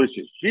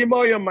hashlishes.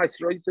 Shimoyam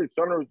meiser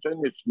shana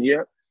rishon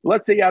shniya.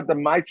 Let's say you have the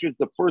meisters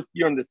the first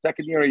year and the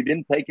second year he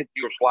didn't take it to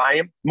your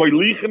shlayim.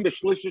 Moilichem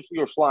b'shlishes to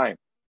your shlayim.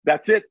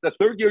 That's it. The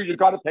third year you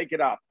got to take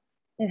it up.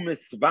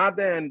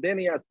 Umisvada, and then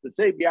he has to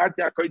say bi'arti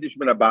hakodesh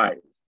min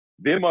habayis.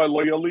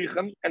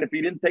 And if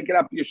he didn't take it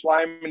up to your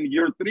shlayim in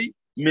year 3,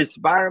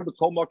 misbarim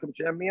b'kol makom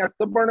shem, he has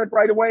to burn it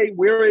right away.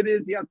 Where it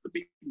is, he has to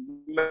be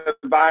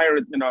mevayer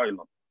it in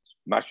oilam.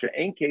 Masha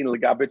enkein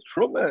legabe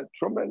truma,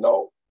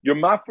 no. Your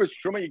mafresh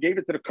truma, you gave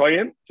it to the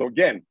kohen. So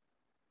again,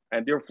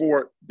 and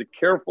therefore the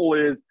careful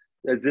is,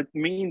 does it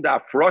mean the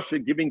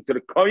afrosha giving to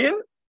the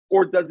kohen,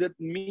 or does it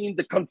mean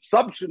the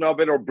consumption of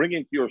it or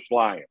bringing to your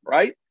shlayim,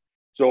 right?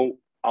 So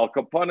al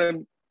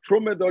kapanim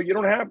truma, though, you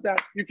don't have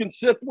that. You can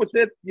sit with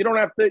it. You don't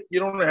have to.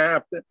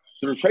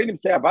 So the Shainim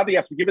say, Avadi, you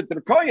have to give it to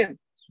the kohen,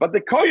 but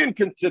the kohen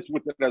can sit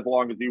with it as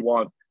long as he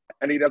wants,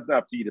 and he doesn't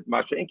have to eat it.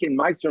 Masha enkein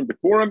meiser and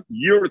bekurim,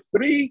 year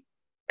 3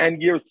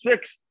 and year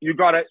 6, you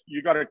got a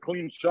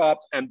clean shop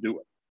and do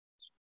it.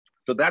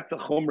 So that's a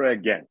chumrah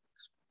again.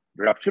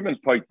 Rab Shimon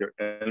Paiter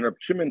and Rab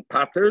Shimon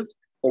Paters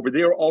over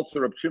there. Also,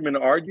 Rab Shimon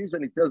argues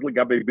and he says,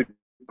 "Legabe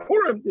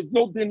bekurim, there's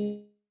no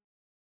din.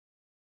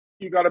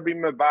 You got to be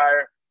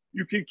mevayer.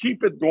 You can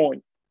keep it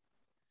going."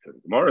 So the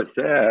Gemara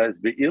says,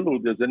 "Be'ilu."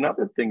 There's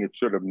another thing it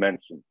should have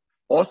mentioned.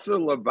 Also,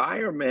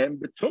 levayer man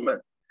betumah.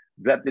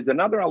 That there's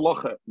another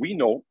halacha. We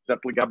know that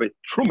legabe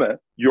truma,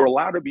 you're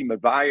allowed to be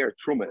mevayer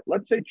truma.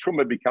 Let's say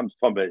truma becomes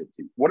tameh.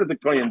 What does the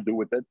kohen do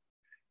with it?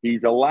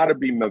 He's allowed to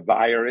be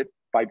mevayer it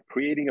by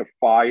creating a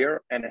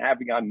fire and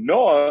having a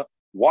noah.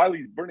 While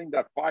he's burning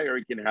that fire,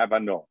 he can have a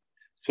noah.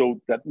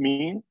 So that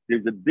means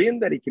there's a din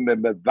that he can be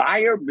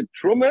mevayer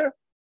betruma,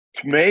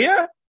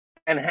 tmeya,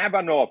 and have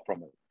a noah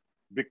from it.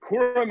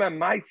 Bikurim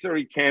and meiser,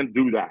 he can't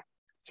do that.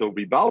 So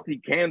bibalt, he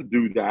can't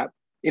do that.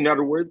 In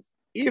other words,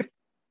 if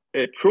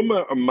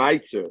truma or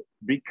meiser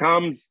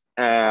becomes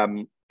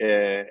toma,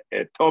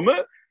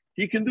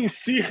 he can do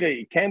siche,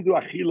 he can't do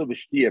achila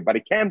v'shtia, but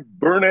he can't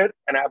burn it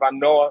and have a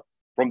noah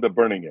from the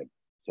burning it.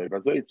 So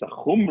it's a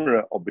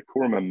chumrah of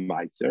bikurim and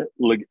meiser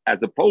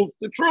as opposed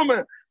to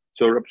truma.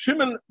 So Rab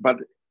Shimon,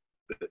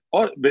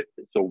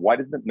 so why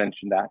doesn't it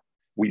mention that?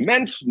 We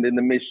mentioned in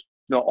the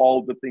Mishnah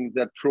all the things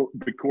that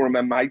bikurim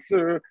and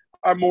meiser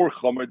are more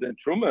chomer than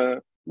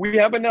truma. We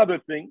have another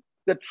thing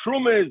that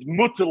truma is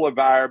mutal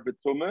levayer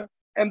betumah,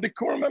 and the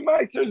bikurim and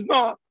meiser is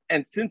not.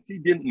 And since he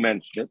didn't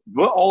mention it,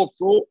 but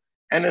also,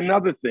 and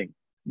another thing,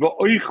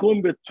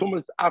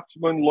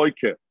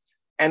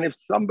 and if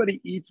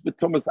somebody eats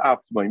betumas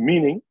atzmai,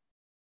 meaning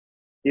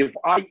if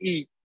I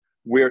eat,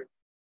 where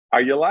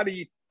are you allowed to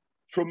eat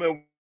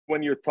truma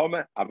when you're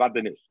toma?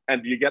 Avadanish,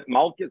 and you get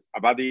malchus,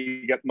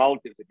 avadi, you get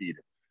malchus if you eat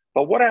it.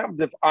 But what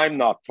happens if I'm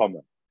not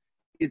toma?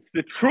 It's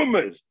the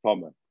truma is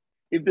toma.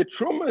 If the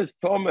truma is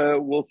toma,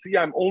 we'll see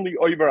I'm only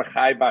over a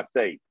chai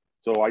basei,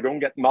 so I don't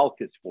get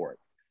malchus for it.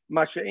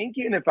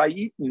 Masha'enki, and if I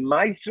eat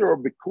meiser or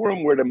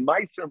bikurim, where the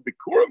meiser and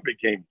bikurim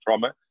became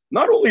toma,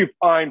 not only if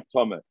I'm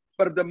toma,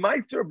 but if the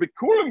meiser or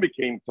bikurim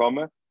became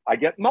toma, I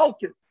get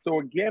malchus. So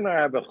again, I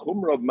have a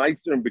chumrah of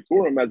meiser and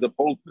bikurim as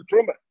opposed to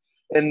truma.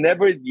 And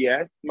never,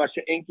 yes,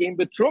 masha'enki and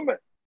betruma,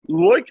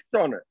 like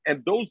tana.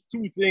 And those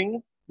two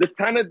things, the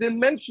Tana didn't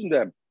mention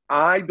them.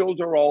 Those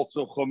are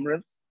also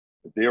chumras.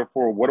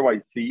 Therefore, what do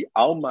I see?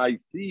 I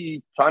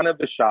see Tana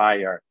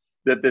b'shayar.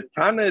 That the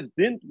Tana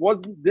didn't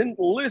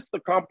list a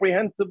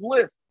comprehensive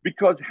list,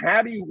 because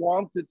had he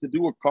wanted to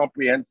do a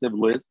comprehensive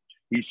list,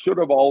 he should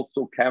have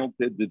also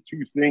counted the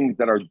two things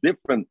that are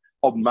different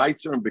of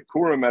Meiser and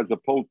Bikurim as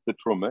opposed to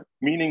Truma.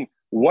 Meaning,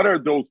 what are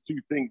those two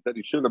things that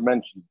he should have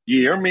mentioned? You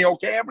hear me?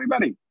 Okay,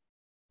 everybody?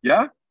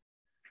 Yeah?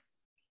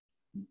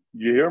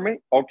 You hear me?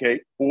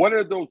 Okay. What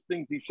are those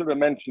things he should have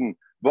mentioned?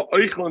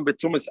 You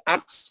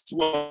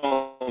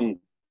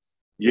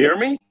hear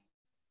me?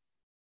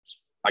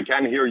 I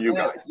can't hear you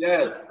guys.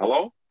 Yes.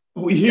 Hello?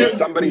 We hear yes,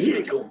 somebody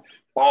speak.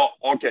 Oh,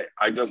 okay.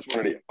 I just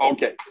wanted to hear.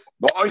 Okay.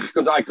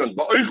 Because I could.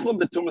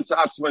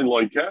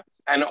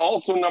 And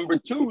also number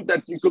 2,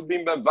 that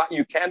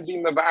you can't be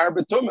mevar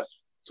betumah.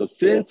 So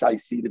since I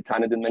see the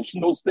Tana didn't mention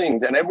those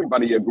things, and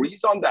everybody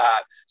agrees on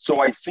that,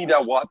 so I see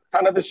that what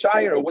Tana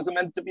v'shayir, it wasn't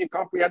meant to be a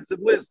comprehensive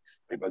list.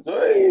 Because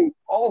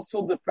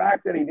also the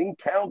fact that he didn't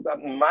count that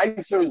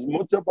Meiser's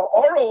mutar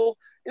ba'oral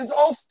is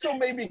also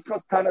maybe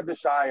because Tana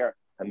v'shayir.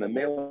 And the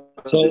male,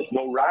 there's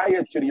no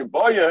raya to the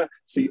boya.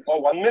 See,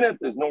 1 minute,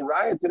 there's no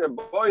raya to the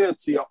boya.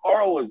 See,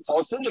 oral is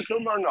also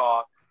betumah or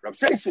not. Rav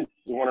Sheshes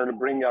wanted to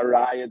bring a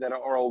raya that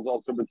oral is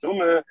also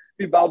betumah.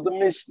 About the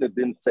Mishnah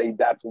didn't say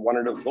that's one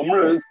of the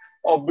chumras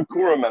of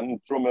Bikurim and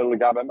Truma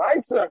Legabe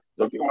Meiser.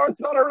 So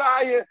it's not a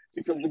raya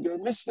because the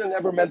Mishnah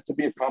never meant to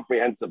be a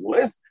comprehensive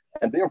list,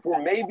 and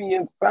therefore maybe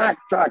in fact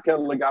Taka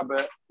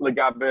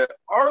Legabe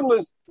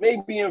Arlis,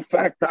 maybe in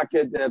fact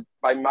Taka that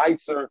by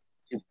Meiser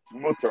it's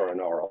mutter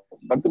and oral.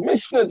 But the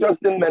Mishnah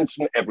just didn't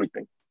mention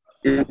everything.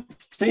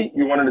 See,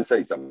 you wanted to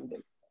say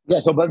something. Yeah,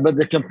 so but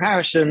the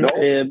comparison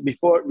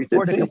before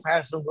the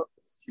comparison.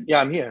 Yeah,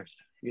 I'm here.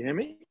 You hear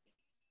me?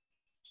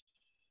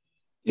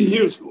 He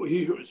hears you.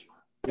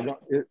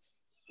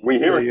 We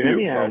hear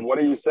you. What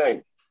are you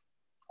saying?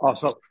 Oh,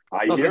 so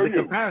I hear you.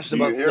 Comparison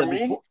Do you hear me?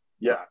 Before,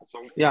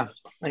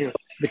 I hear.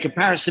 The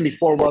comparison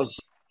before was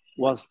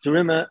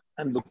Terima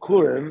and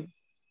Bikurim,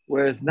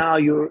 whereas now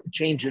you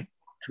change it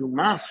to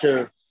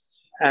Maser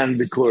and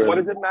Bikurim. What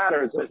does it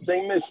matter? It's the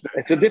same Mishnah.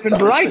 It's a different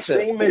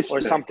Baraisa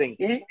or something.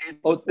 It's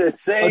the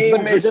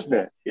same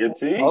Mishnah. You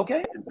see?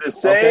 Okay. It's the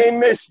same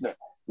Mishnah.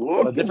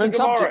 Look a different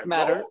subject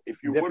matter. No,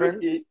 if you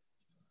different, you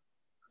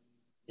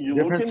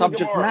different look in subject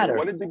the Gemara. matter.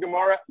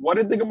 What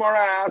did the Gemara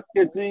ask,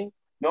 Itzi?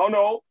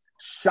 No.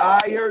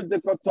 Shire the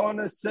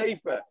Katana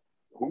Sefer.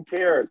 Who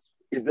cares?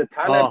 Is the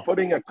Tana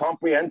putting a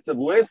comprehensive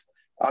list?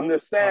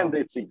 Understand,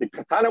 Itzi. The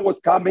Katana was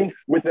coming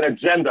with an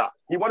agenda.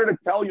 He wanted to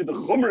tell you the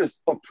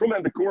chumras of Truma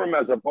and Bikurim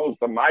as opposed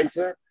to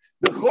Meiser,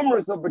 the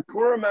chumras of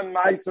Bikurim and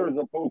Meiser as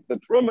opposed to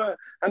Truma,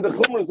 and the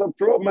chumras of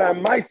Truma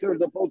and Meiser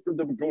as opposed to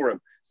the Bikurim.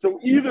 So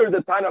either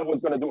the Tana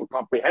was going to do a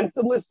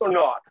comprehensive list or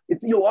not.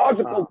 It's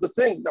illogical to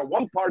think that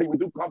one party would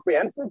do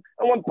comprehensive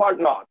and one part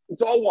not.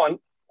 It's all one.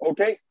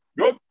 Okay?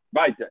 Good.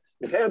 Weiter.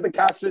 Ich höre the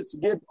Kashrus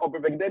geht, aber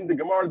wegen dem die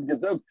Gemara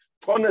gesagt,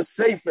 Tona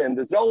Sefer in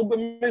the Zelda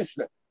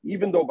Mishnah.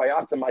 Even though by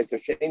Asa Meiser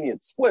Sheni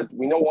it's split,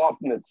 we know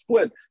often it's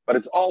split, but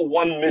it's all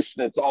one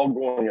Mishnah, it's all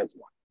going as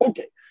one.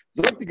 Okay.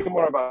 So now the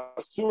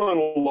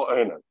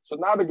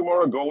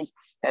Gemara goes,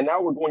 and now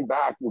we're going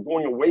back, we're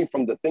going away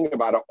from the thing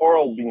about an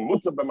oral being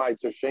mutar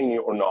b'meiser sheni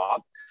or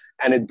not,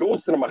 and it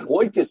goes to the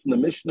machloikis. In the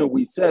Mishnah,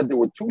 we said there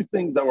were two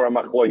things that were a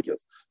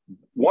machloikis.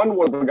 One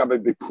was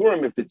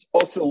bikurim, if it's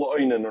also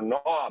loinen or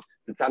not.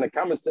 The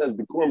Tanakama says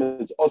bikurim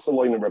is also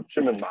loinen Reb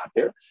Shimon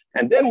matir,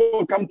 and then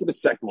we'll come to the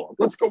second one.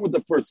 Let's go with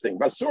the first thing.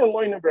 Basur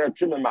loinen Reb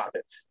Shimon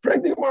matir.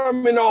 Frank the Gemara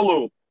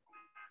minolu.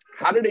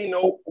 How do they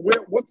know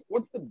what's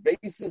the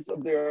basis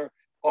of their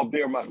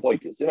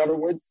machloikis? In other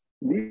words,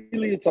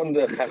 really it's on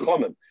the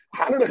chachamim.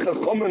 How do the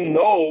chachamim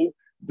know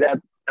that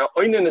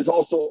oinen is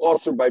also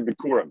also by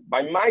bikurim?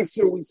 By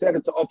meiser we said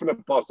it's often a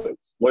pasuk.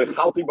 But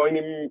how do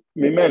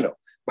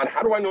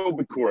I know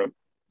bikurim?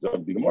 So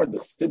the Gemara, the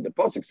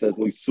pasuk says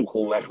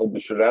suchol lechel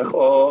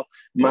b'sherecha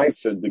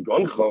meiser the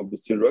goncha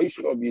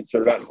b'siroisha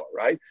b'yitzerecha.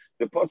 Right?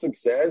 The pasuk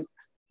says.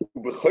 It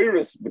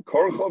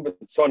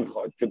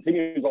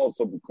continues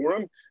also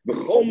Bikurim.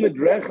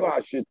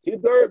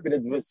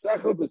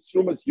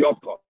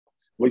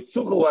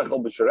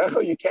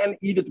 You can't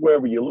eat it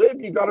wherever you live,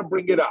 you got to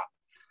bring it up.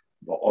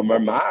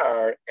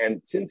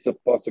 And since the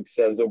pasuk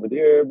says over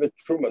there,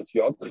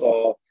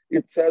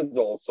 it says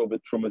also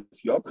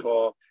Trumas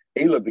Yotcha.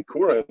 The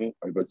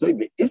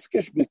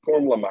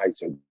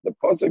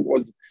pasuk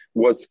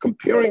was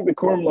comparing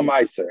Bikurim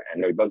Lamaiser,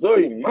 and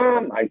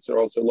Meiser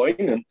also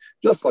loinen,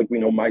 just like we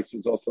know Meiser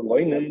is also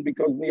loinen,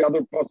 because in the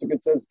other pasuk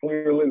it says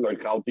clearly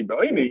Loichalti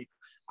Ba'ini,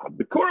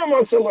 Bikurim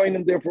also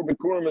loinen, therefore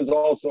Bikurim is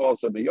also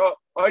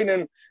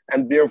loinen,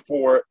 and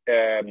therefore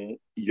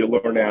you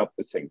learn out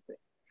the same thing.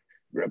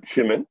 Reb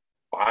Shimon.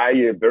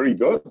 Very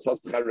good. So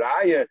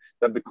that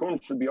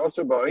Bikurim should be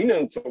also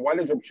ba'oinen. So why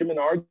does Reb Shimon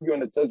argue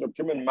and it says Reb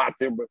Shimon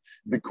matir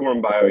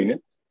Bikurim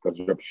ba'oinen? Because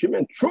Reb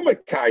Shimon truma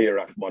kaya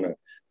rachmana.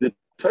 The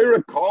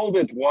Torah called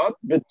it what?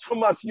 The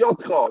trumas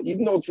yotcha.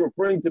 Even though it's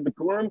referring to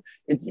Bikurim,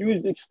 it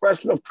used the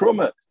expression of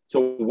truma.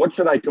 So what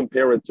should I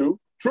compare it to?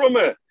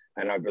 Truma.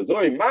 And I was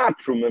ma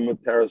truma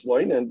muteres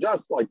loinen.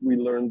 Just like we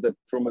learned that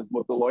truma is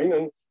muter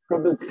loinen.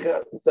 Because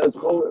it says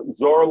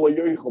Zor lo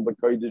yoichel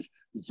b'kodesh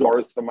Zor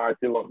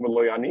samarti loch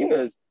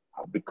meloyaninas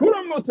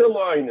b'kuram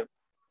moteloinim,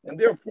 and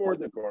therefore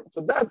the Quran.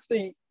 So that's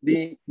the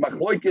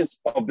machloikis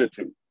of the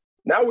two.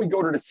 Now we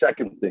go to the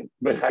second thing.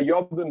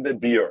 B'chayovim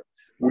bebir.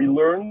 We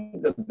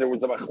learned that there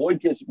was a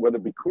machloikis whether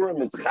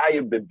bikurim is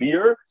chayav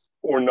bebir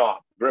or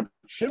not. Reb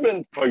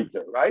Shimon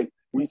Poiter, right?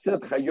 We said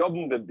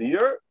chayovim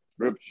bebir.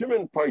 Reb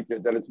Shimon Poiter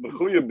that it's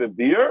b'chuyav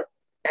bebir.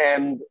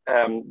 And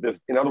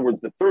in other words,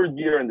 the third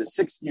year and the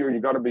sixth year, you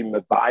got to be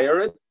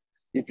mevayer it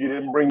if you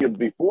didn't bring it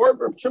before.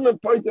 But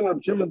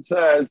Reb Shimon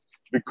says,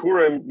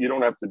 Bikurim, you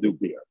don't have to do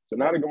beer. So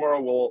now the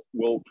Gemara will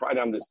try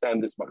to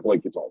understand this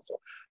machlokes also.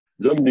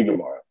 Zog the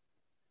Gemara.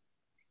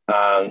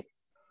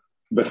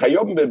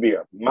 B'chayom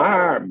bebeer,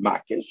 mar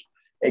makish.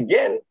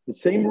 Again, the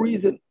same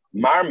reason,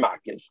 mar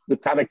makish. The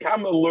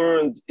Tanakama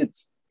learns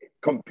it's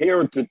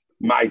compared to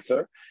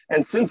Meiser.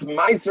 And since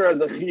Meiser has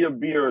a chiyuv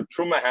beer,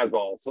 Truma has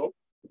also.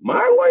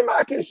 Marloi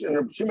Makish and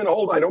Reb Shimon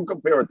hold, I don't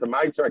compare it to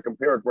Meiser, I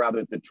compare it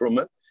rather to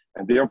Truma.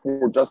 And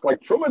therefore, just like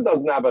Truma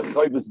doesn't have a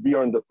chayvus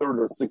beer in the third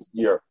or sixth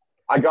year,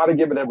 I got to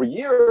give it every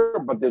year,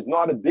 but there's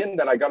not a din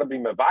that I got to be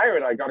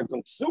mevayer, I got to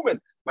consume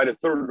it by the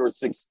third or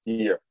sixth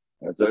year.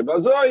 And so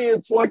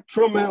it's like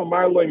Truma or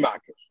Marloi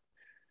Makish.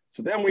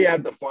 So then we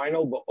have the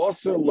final, the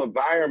Osir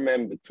Levayer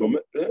Mem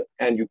Betuma,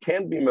 and you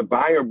can't be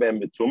mevayer Mem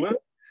Betuma,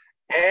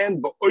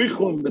 and the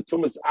Oichlum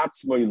Betumas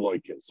Atzmoi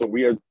Loike. So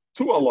we are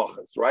two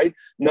halachas, right?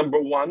 Number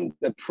one,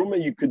 that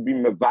truma you could be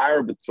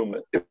mevayer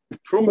b'tumah. If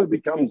truma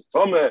becomes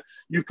tumah,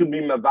 you could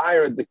be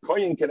mevayer. The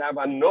kohen can have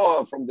a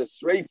noah from the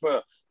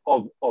sreifa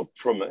of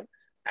truma.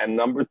 And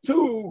number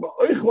two,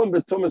 if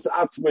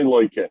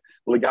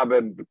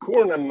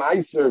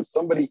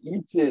somebody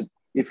eats it,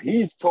 if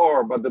he's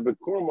tor, but the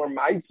bekurim or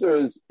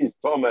meiser is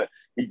tumah,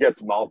 he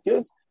gets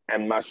malchus.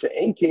 And masha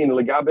enkein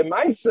legabe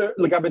meiser,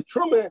 legabe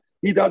truma,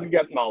 he doesn't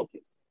get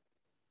malchus.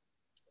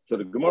 So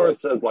the Gemara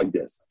says like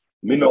this: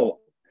 Mino,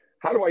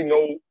 how do I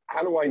know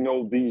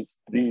these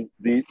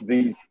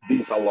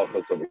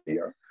halachas over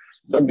here?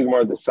 So the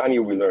Gemara, the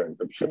Sanya we learned.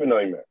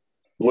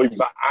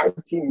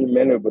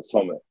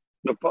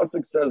 The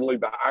pasuk says, "Lo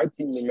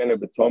ba'arti mimena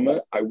b'toma."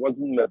 I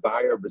wasn't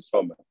mevayer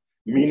b'toma,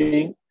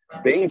 meaning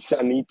bein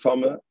shani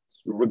toma,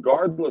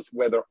 regardless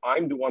whether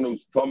I'm the one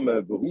who's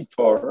toma v'hu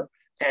tor,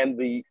 and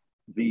the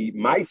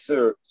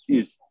meiser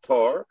is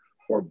tor,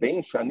 or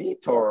bein shani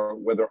tor,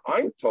 whether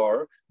I'm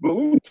tor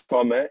v'hu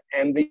toma,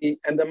 and the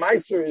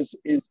meiser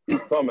is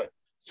toma.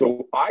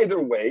 So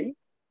either way,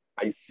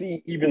 I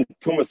see even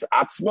tumas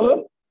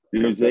atzma.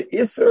 There's a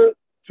isser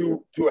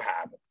to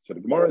have it. So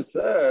the Gemara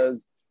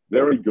says.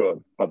 Very good.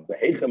 But the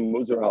Heichem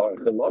Muzar al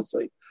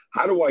Chilosai,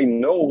 how do I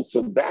know?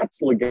 So that's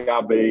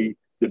Legabe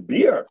the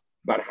beer.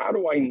 But how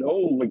do I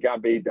know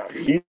Legabe the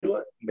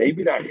Achila?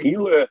 Maybe the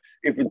Achila,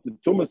 if it's the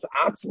Tumas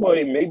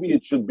Atzmai, maybe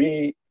it should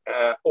be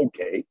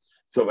okay.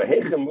 So the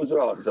Heichem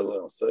Muzar al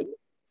Chilosai,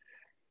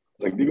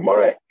 it's like the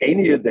Gemara,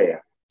 any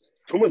there.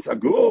 Tumas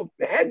Agul,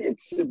 the head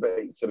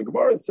Yitzibay. So the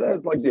Gemara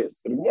says like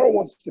this. So the Gemara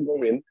wants to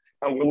go in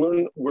and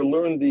we'll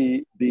learn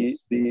the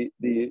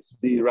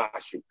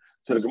Rashi.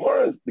 So the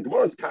Gemara's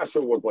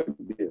kasha was like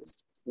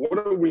this. What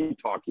are we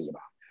talking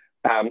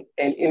about?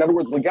 And in other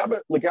words,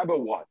 legaba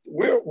what?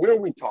 Where are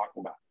we talking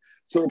about?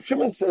 So Reb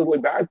Shimon says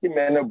lebarti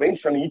meno ben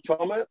shani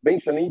toma ben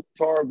shani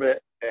tar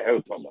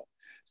be'ehotoma.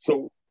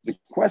 So the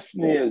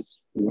question is,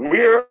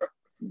 where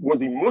was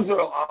he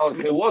muzar al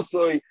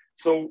chilosoi?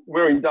 So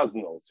where he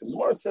doesn't know. So the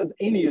Gemara says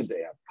any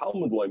day.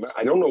 Talmud loyma.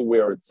 I don't know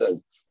where it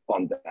says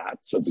on that.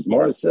 So the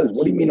Gemara says,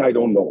 what do you mean I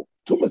don't know?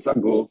 Tumas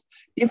Aguf,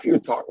 if you're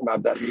talking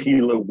about that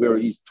Chila where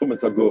he's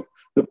Tumas Aguf,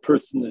 the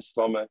person is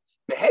Toma,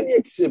 the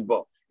Hedyak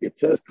Sibba, it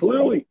says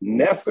clearly,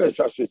 Nefesh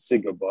Asher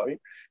Sigabai,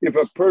 if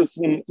a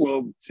person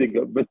will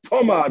Siga, but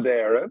Toma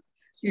Adere,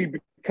 he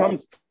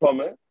becomes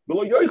Toma,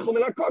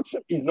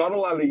 he's not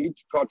allowed to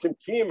eat Kachim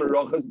Kim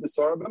Rochas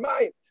Besar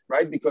B'mai,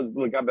 right? Because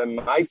L'gabe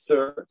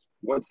Meiser,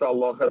 what's the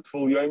Allah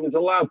Tful Yom is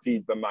allowed to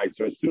eat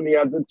B'meiser as soon as he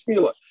has a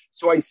Tefillah.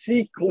 So I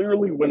see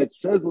clearly when it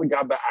says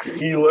L'gabe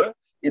Achila,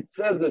 it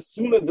says as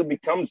soon as it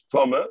becomes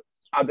Toma,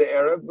 so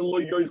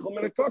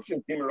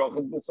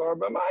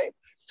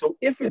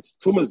if it's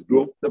Tumas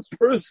Guf, the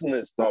person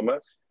is Toma,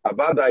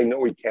 Abada, I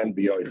know he can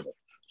be Yoichel.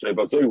 So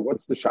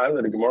what's the shaila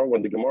of the Gemara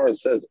when the Gemara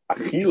says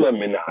Achila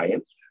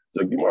Minayin?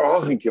 So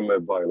Gemara Hachikim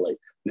violate.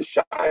 The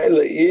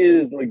shaila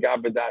is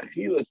Legabeda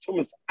Achila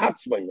Tumas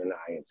Atzma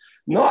Minayin.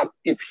 Not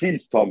if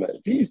he's Toma.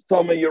 If he's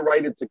Toma, you're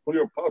right, it's a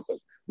clear pasuk.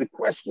 The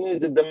question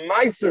is if the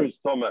Meiser is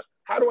Toma.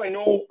 How do I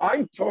know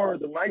I'm Tor?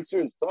 The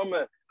Meiser is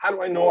Toma. How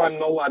do I know I'm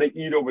not allowed to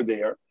eat over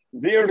there?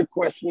 There, the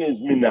question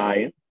is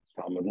Minayin.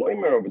 Talmud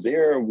Loimer over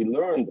there, we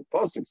learned the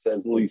pasuk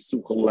says Li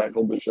Suchel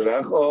Lechel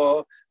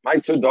B'Sharecha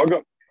Meiser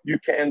Dagam. You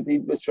can't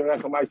eat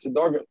B'Sharecha Meiser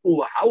Dagam.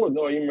 Ula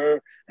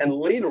Halanoimer, and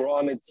later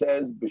on it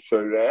says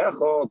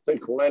B'Sharecha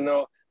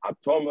Techleno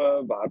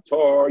Atoma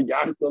V'Ator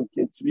Yachtav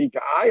Kitzvi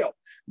Ka'ayel.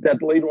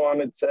 That later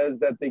on it says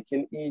that they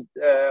can eat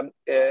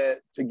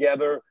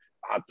together.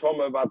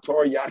 Atoma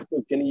V'Ator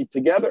Yachtav can eat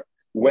together.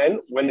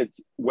 When it's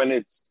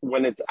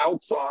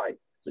outside.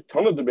 The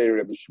ton of the Be'er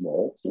Rebbe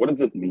Shmuel, what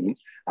does it mean?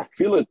 I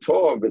feel a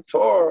Tor,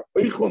 v'Tor,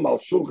 oichlom al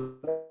shulchan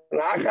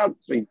achat,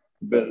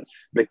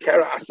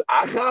 bekeras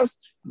achas,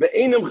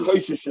 ve'enem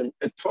choshishim.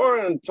 A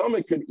Torah and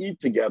Toma could eat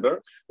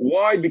together.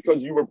 Why?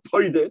 Because you were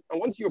poided,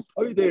 and once you're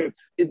poided,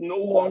 it no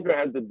longer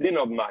has the din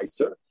of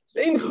Meiser.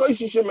 Ve'en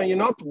choshishim, and you're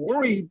not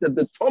worried that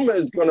the Toma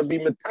is going to be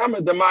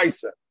metama the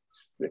Meiser.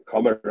 The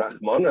Kamer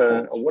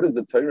Rachmana, and what does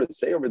the Torah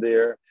say over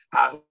there?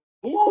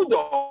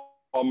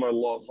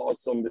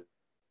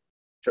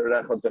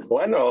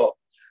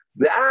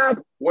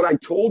 That what I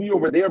told you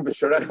over there,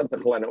 which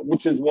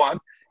is what?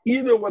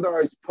 Either whether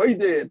I was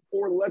paid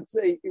or let's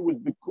say it was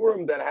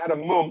Bikurim that had a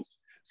mum.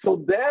 So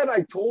that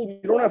I told you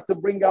don't have to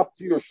bring up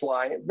to your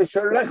shrine because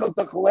you're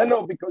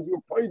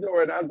paid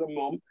or it has a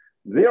mum.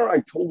 There I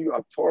told you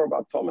a Torah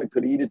about Toma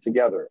could eat it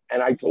together.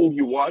 And I told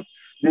you what?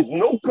 There's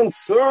no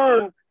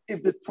concern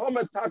if the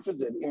Toma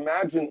touches it.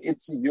 Imagine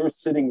you're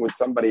sitting with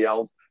somebody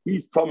else.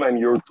 He's Toma and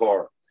you're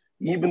Torah.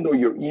 Even though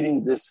you're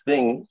eating this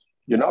thing,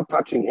 you're not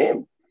touching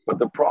him. But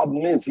the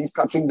problem is he's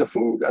touching the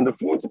food, and the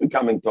food's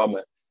becoming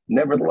Toma.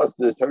 Nevertheless,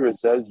 the Torah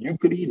says you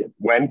could eat it.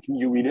 When can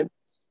you eat it?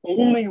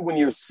 Only when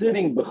you're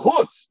sitting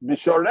b'chutz,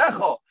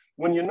 b'sharecha,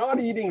 when you're not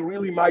eating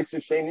really Ma'aser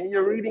Sheni,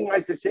 you're eating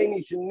Ma'aser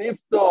Sheni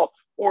shenifta,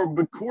 or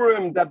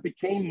b'kurim that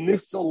became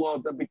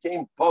nifsala, that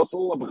became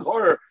puzzle,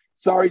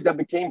 that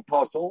became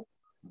puzzle.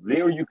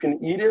 There you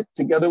can eat it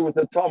together with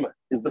a Toma.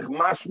 Is the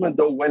mashma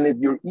though when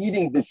you're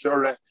eating the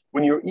shara,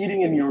 when you're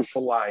eating in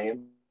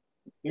Yerushalayim,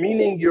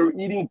 meaning you're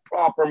eating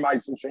proper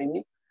Ma'aser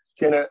Sheni,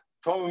 can a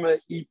Toma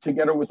eat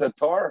together with a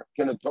Tor?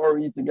 Can a Tor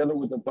eat together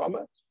with a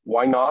Toma?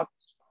 Why not?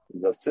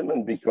 It's a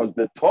simon, because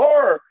the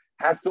Tor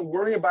has to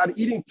worry about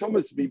eating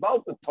Tumas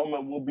Bibal. The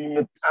Toma will be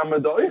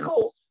Metamed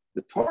Oichel.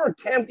 The Tor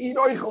can't eat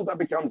Oichel, that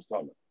becomes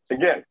Toma.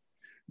 Again,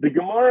 the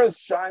Gemara's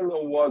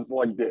Shiloh was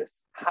like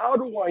this. How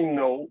do I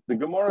know? The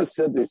Gemara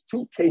said there's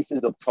two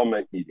cases of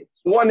Toma eating.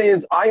 One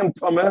is I am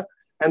Toma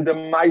and the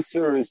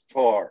Meiser is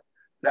Tor.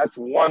 That's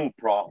one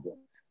problem.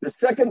 The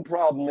second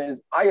problem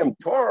is I am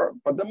Tor,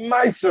 but the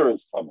Meiser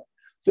is Toma.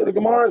 So the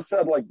Gemara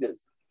said like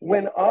this.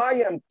 When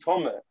I am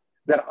Toma,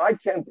 that I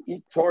can't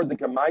eat Tor the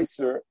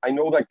Meiser, I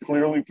know that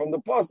clearly from the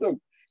Pasuk,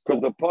 because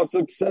the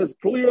Pasuk says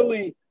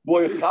clearly,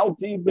 the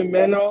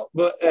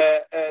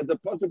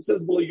Pasuk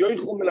says,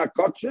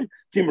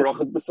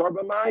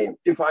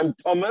 if I'm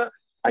Toma,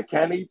 I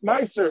can't eat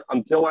Meiser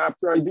until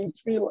after I do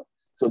Tefillah.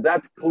 So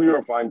that's clear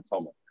if I'm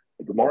Toma.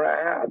 The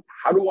Gemara asks,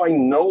 how do I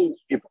know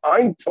if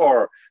I'm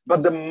Tor,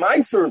 but the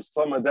Meiser is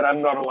Toma, that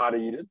I'm not allowed to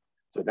eat it?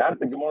 So that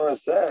the Gemara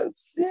says,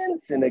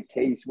 since in a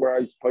case where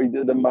I paid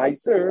the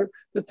Meiser,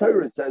 the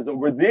Torah says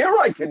over there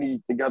I can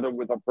eat together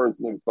with a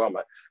person who's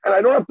Toma. And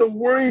I don't have to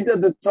worry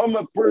that the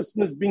Toma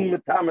person is being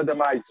Metama the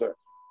Meiser.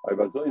 If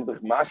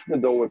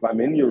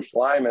I'm in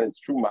Yerushalayim and it's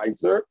true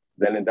Meiser,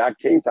 then in that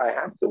case I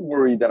have to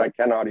worry that I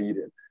cannot eat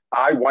it.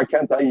 Why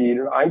can't I eat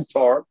it? I'm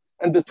Tor.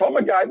 And the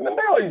Toma guy, in the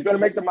middle, he's going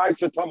to make the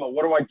Meiser Toma.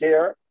 What do I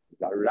care?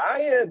 It's a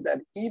riot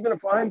that even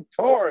if I'm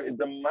Tor, if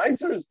the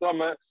Meiser is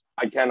Toma,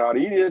 I cannot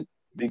eat it.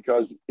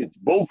 Because it's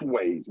both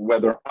ways,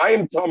 whether I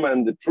am Toma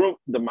and the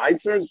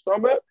Meiser is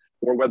Toma,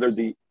 or whether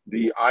the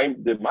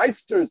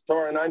Meiser is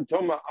Torah and I'm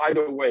Toma,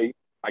 either way,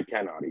 I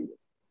cannot eat it.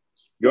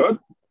 Good?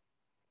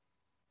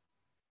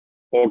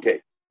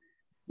 Okay.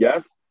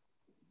 Yes?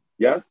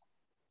 Yes?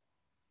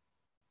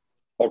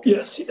 Okay.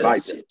 Yes.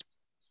 Right.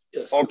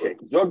 Yes. Okay.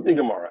 Zog the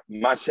Gemara.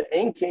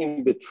 Masha'en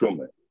came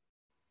betruma.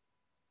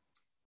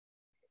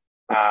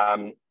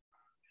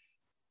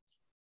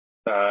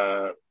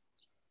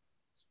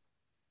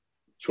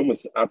 Where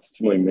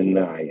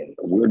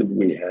did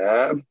we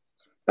have?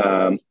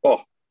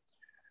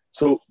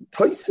 So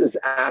Tosfos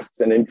asks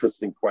an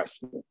interesting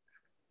question.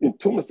 So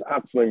Tosfos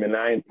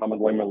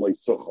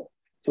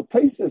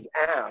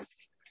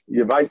asks,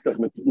 you weiß doch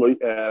mit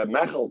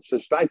Mechel,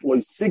 steht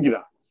Loi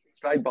Sigra,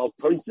 steht Bal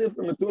Tosif,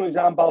 und tun ich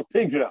an Bal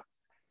Tigra.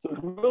 So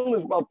ich will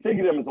nicht Bal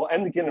Tigra, es soll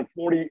enden in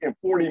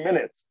 40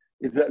 minutes.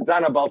 It's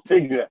an Bal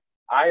Tigra.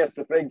 I have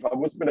to think, I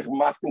wusste mich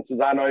Masken zu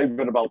sein,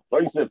 über Bal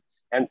Tosif.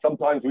 And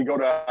sometimes we go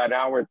to an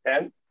hour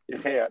 10.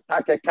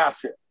 Take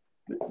kashe.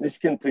 This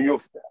kind to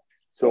yufta.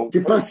 So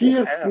die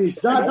passiert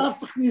nicht. Da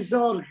darfst du nicht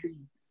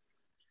sorgen.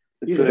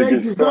 Ich sehe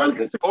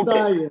gesorgt zu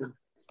dir.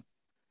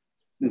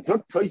 The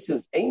Zog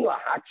Tosfos ein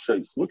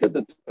lahakshos. Look at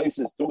the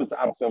Tosfos Tumas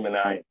Absam and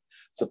I.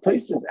 So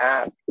Tosfos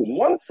asks,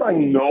 once I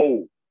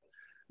know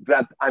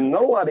that I'm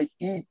not allowed to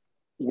eat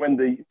when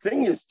the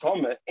thing is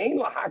Toma, ein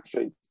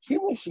lahakshos.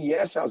 Kivu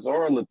sheyesh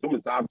hazor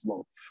letumas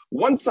Absam.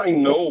 Once I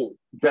know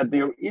that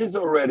there is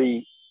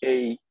already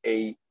a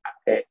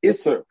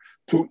isser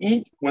to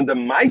eat when the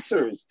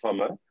Meiser is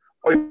Tama,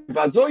 why do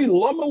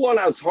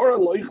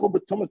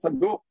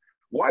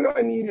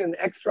I need an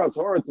extra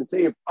Azhara to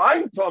say if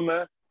I'm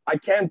Tama, I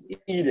can't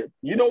eat it?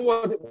 You know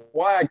what?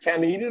 Why I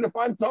can't eat it if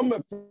I'm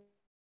Tama?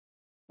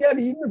 Forget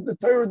even if the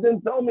Torah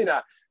didn't tell me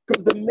that.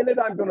 Because the minute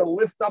I'm going to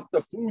lift up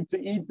the food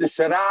to eat the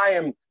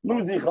Sharayim,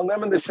 Luzi, ich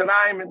nehmen the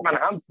Sharayim in my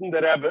hand from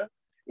the Rebbe,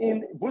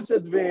 in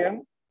Wusset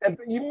and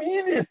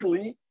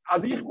immediately,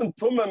 as ich bin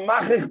Tumme,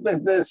 mache ich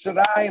the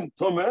Shrine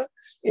Tumme,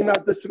 and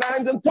as the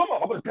Shrine is Tumme,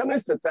 aber ich kann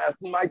nicht zu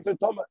essen, Meister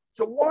Tumme.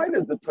 So why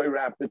does the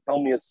Torah have to tell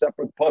me a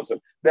separate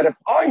person that if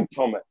I'm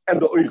Tumme and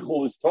the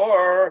Eichel is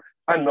Tor,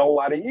 I'm not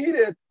allowed to eat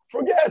it?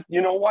 Forget,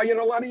 you know why you're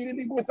not allowed to eat it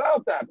even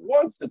without that.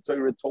 Once the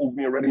Torah told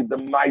me already the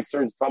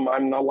Meiser is Tumme,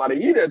 I'm not allowed to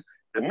eat it.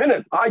 The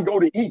minute I go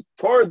to eat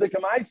Tor the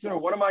Meiser,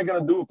 what am I going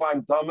to do if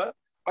I'm Tumme?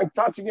 I'm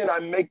touching it,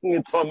 I'm making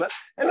it Tumme,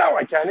 and now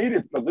I can't eat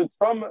it because it's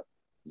Tumme.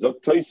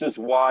 Zog Tosfos,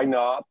 why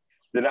not?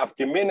 The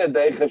Nafkamina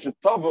Deicha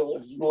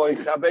Shetovel Loi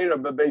Chavera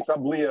Bebeis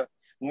Ablia.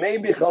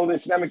 Maybe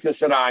Chaldish Nemek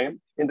Sharayim.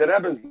 In the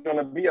Rebbe is going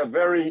to be a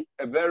very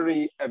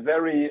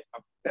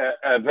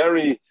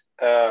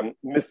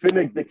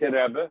Mefinik Dike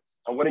Rebbe.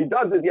 And what he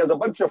does is he has a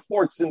bunch of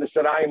forks in the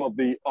Sharayim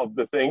of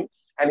the thing,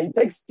 and he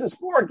takes this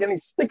fork and he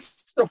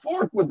sticks the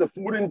fork with the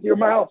food into your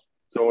mouth.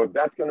 So if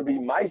that's going to be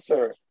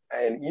Meiser,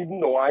 and even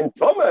though I'm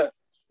Toma,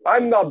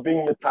 I'm not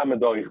being Metame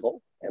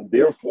Doichel. And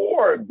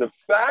therefore, the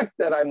fact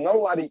that I'm not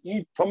allowed to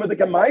eat Tomadik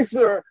and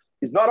Meiser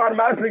is not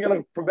automatically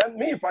going to prevent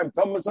me if I'm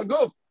Thomas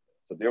Aguf.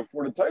 So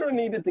therefore, the Torah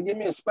needed to give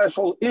me a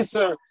special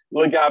Isser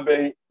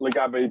legabe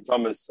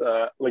Thomas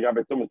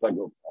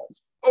Aguf.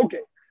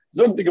 Okay,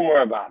 zog the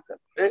Gemara about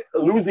it.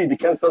 Luzi, the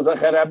Kenstas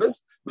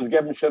Acherebes, was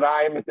given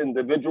Sharayim with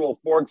individual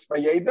forks for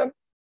Yeden.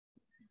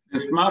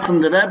 Das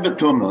machen der Rebbe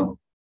Tumme.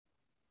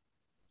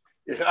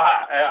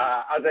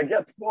 As I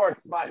get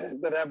forks, mache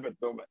ich der Rebbe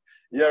Tumme.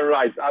 You're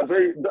right. Also,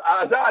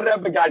 Rebbe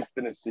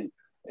begeistert nicht.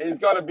 It's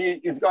got to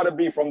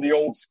be from the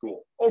old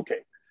school.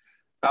 Okay.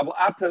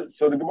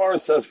 So the Gemara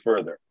says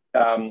further,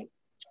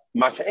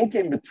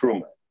 Masha'enkein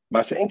betruma,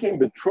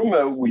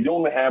 we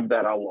don't have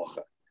that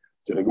halacha.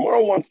 So the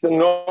Gemara wants to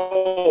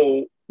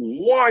know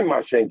why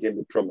Masha'enkein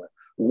betruma.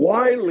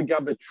 Why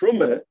legabe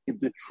truma? If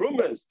the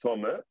truma is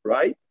tuma,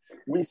 right?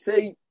 We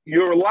say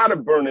you're allowed to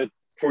burn it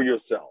for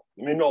yourself.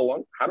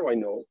 Minolan, how do I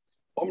know?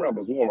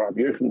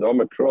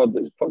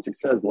 This pasuk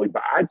says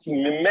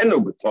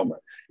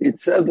it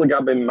says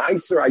legabe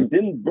meiser.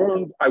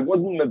 I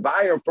wasn't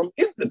mevayer from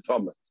it the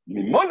tuma.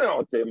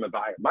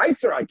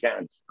 Meiser I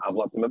can.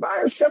 But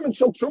shemen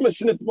shel truma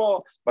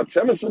shenitmo,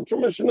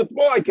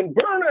 I can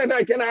burn it.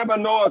 I can have a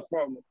noah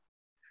from it.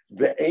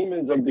 The aim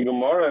is of the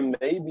Gemara,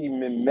 maybe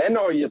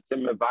mimeno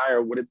yetim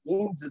mevayer. What it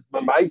means is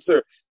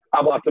meiser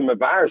avlatim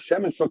mevayer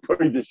shemen shel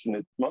kodesh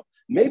shenitmo.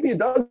 Maybe it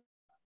does.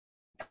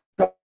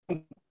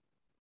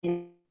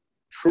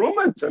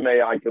 Truma to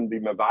me, I can be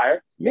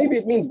mevayer. Maybe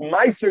it means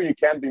meiser you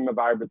can't be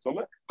mevayer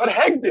betuma, but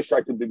hegdish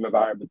I could be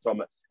mevayer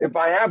betuma. If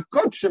I have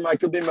kutshim, I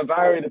could be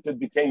mevayer if it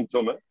became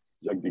tuma.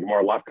 I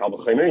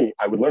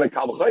would learn a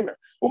kal b'chaymer.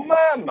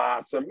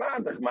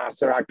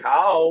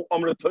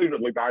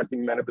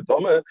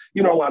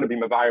 You're not allowed to be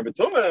mevayer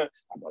betuma.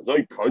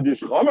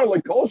 Kodesh chomer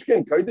like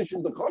kolshkin. Kodesh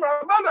is the chomer.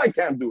 I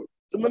can't do it.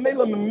 So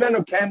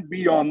memeno can't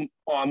be on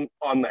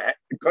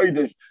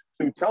kodesh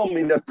to tell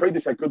me that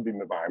kodesh I could be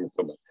mevayer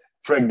betuma.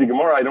 Frag the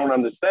Gemara, I don't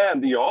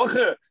understand. The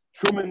Oche,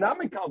 Truma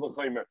nami kal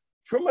v'chomer.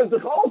 Truma is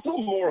also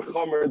more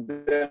chomer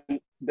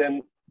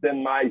than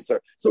Meiser.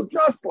 So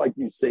just like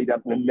you say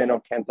that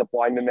Memeno can't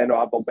apply Memeno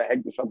abel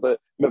behegdish of the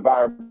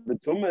mevar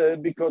betuma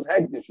because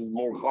hegdish is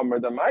more chomer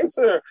than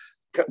Meiser.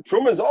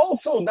 Truma is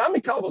also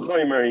nami kal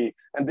v'chomer,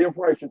 and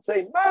therefore I should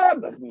say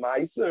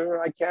Meiser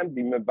I can't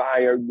be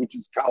mevar, which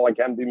is kal I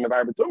can't be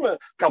mevar betuma.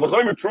 Kal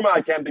v'chomer Truma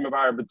I can't be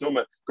mevar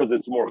betuma because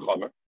it's more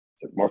chomer.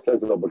 The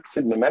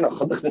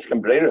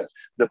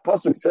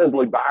pasuk says,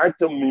 "Like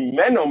ba'arto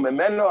mimeno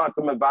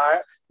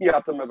atamevar,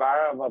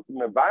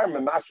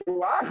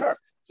 atar."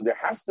 So there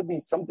has to be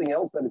something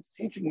else that it's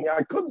teaching me.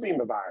 I could be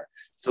mevar.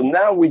 So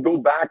now we go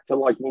back to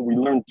like what we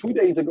learned 2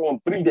 days ago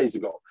and 3 days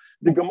ago.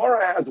 The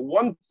Gemara has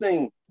one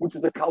thing which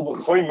is a kal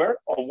v'chomer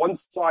on one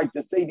side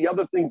to say the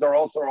other things are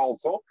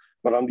also,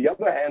 but on the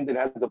other hand, it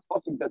has a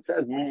pasuk that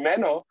says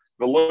mimeno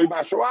v'loy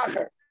mashu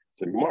acher.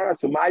 So Gemara,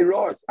 so my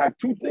Ross, I have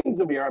two things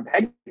over here. I have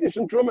Hegdish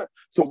and Truma.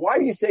 So why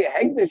do you say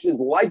Hegdish is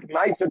like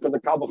Meiser because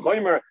of Kal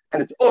V'chomer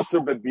and it's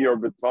also B'bir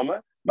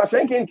B'toma?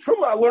 Mashenke in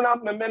Truma, I learn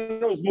out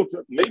Memeno's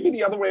Mutter. Maybe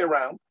the other way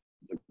around.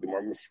 The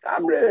Gemara,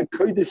 Mistabre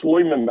Kodesh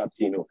Loimem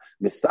Batinu.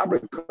 Mistabre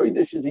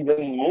Kodesh is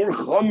even more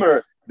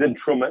Chomer than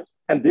Truma,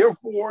 and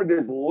therefore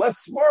there's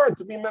less smart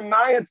to be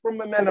Memayat from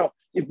Memeno.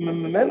 If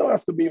Memeno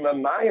has to be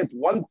Memayat,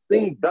 one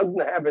thing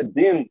doesn't have a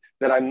din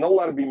that I'm not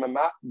allowed to be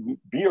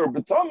B'ir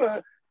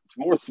B'toma. It's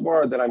more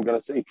smart that I'm going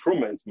to say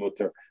Truma is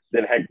mutter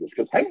than Hegdish,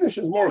 because Hegdish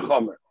is more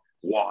chomer.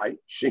 Why?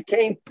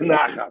 Shekain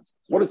penachas.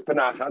 What is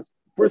penachas?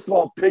 First of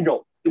all,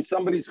 pigel. If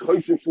somebody's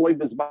choshev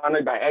shleib is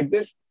banai by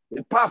Hegdish,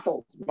 it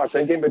passels.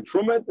 Mashenkein by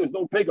Truma, there's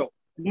no pigel.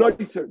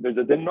 Noiser, there's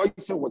a din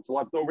noiser. What's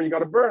left over, you got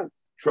to burn.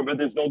 Truma,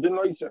 there's no din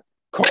noiser.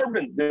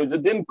 Carbon, there's a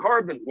din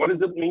carbon. What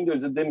does it mean?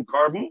 There's a din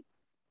carbon.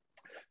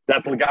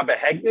 That legabe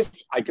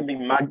Hegdish, I can be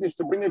magdish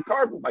to bring a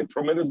carbon. By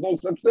Truma, there's no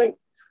such thing.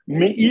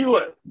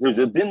 Me'ila, there's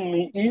a din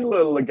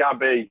me'ila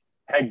legabe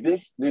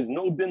hegdish. There's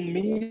no din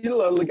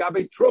me'ila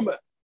legabe truma.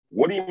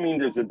 What do you mean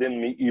there's a din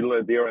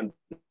me'ila there and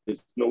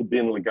there's no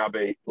din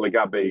legabe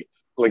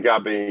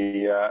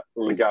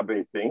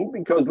thing?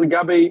 Because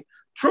legabe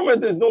truma,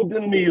 there's no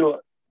din me'ila.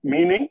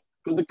 Meaning,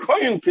 because the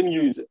kohen can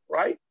use it,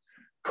 right?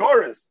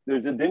 Chorus,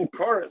 there's a din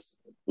chorus.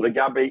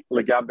 Legabe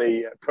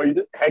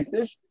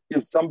hegdish.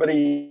 If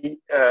somebody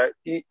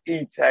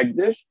eats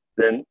hegdish,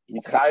 then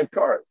he's chayav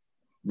chorus.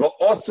 But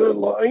also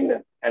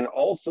la'oinen, and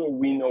also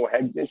we know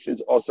hegdish is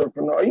also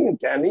from la'oinen.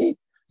 Can he?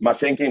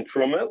 Mashenkein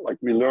truma, like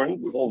we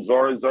learned, called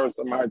zor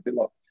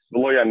samartila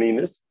v'lo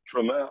yaninis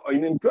truma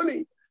oinen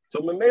kuli. So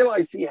memela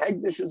I see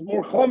hegdish is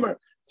more chomer.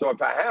 So if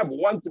I have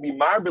one to be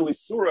marbeli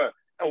surah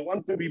and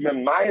one to be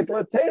memayat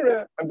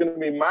latera, I'm going to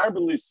be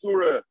marbeli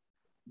surah,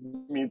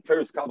 mean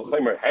teres kal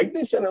v'chomer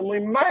hegdish, and I'm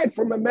memayat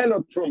from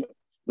memeno truma.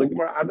 You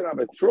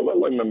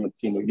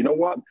know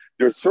what?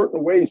 There are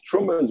certain ways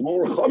Truma is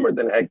more chomer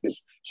than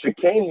hektish.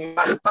 Shekain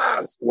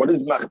machpaz. What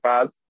is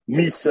machpaz?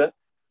 Misa.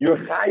 You're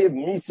chayiv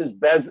misa's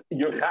bez.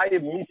 You're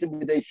chayiv misa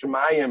b'dei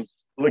shemayim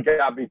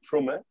legabi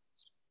Truma,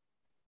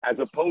 as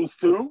opposed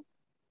to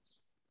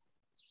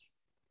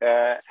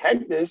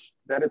hektish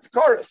that it's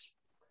chorus.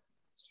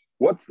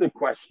 What's the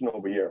question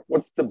over here?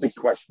 What's the big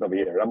question over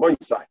here? Rabbi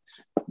Yisai.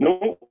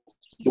 No.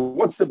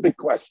 What's the big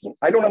question?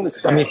 I don't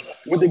understand.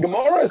 When the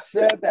Gemara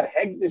said that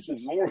Hegdish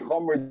is more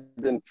chomer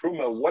than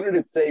Truma, what did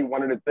it say?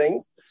 One of the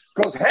things?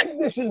 Because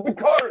Hegdish is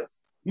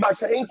Bekaris.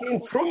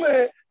 Masha'enkein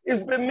Truma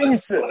is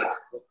Bemisa.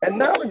 And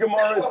now the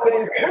Gemara is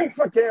saying Punkt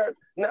Fakir.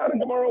 Now the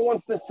Gemara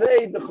wants to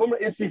say the Chumra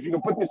Itzi. If you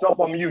can put yourself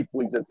on mute,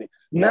 please, Itzi.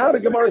 Now the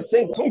Gemara is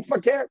saying Punkt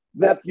Fakir,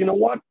 that, you know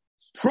what?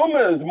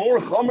 Truma is more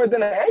chomer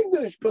than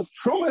hegdish because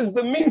Truma is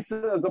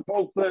b'misa as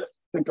opposed to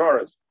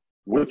karas.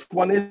 Which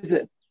one is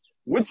it?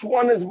 Which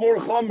one is more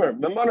chomer?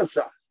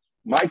 B'manavshach.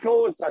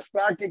 Michael is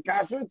Ashtarke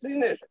Kasher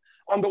Tzinish.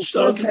 On the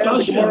first hand,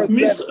 the Gemara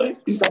said,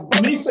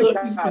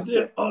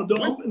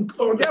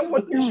 forget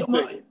what you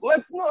say.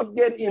 Let's not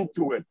get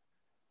into it.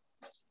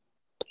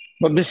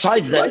 But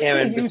besides that,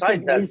 Aaron,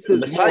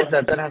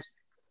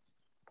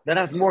 that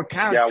has more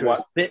characters. Yeah,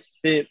 what?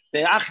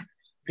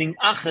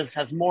 Achas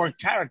has more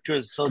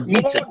characters, so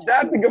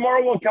that the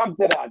Gemara will come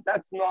to that.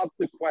 That's not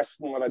the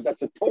question.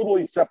 That's a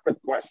totally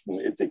separate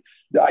question.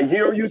 I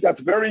hear you.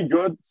 That's very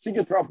good.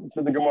 Sigat reference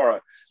to the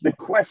Gemara. The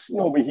question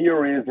over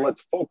here is,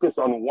 let's focus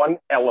on one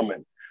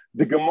element.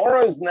 The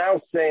Gemara is now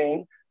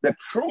saying that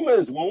Truma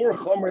is more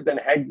chomer than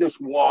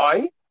Hegdish.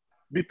 Why?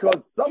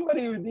 Because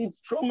somebody who needs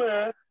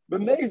Truma,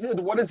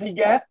 b'mezid, what does he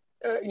get?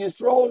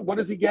 Yisrael, what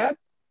does he get?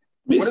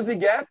 What does he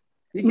get?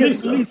 He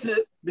gets Misa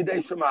b'dei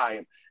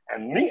Shemayim.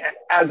 And me,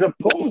 as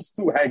opposed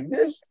to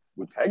Hegdish,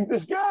 which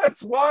Hegdish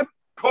gets what?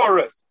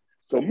 Chorus.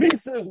 So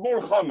Misa is more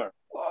chomer.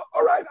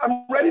 All right,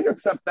 I'm ready to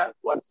accept that.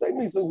 Let's say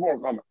Misa is more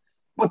chomer.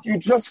 But you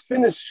just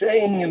finished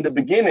saying in the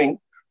beginning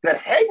that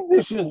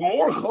Hegdish is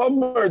more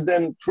chomer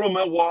than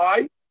Truma.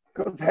 Why?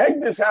 Because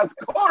Hegdish has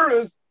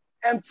chorus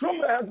and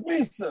Truma has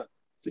Misa.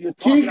 So you're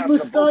talking about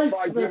both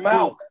sides of your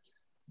mouth.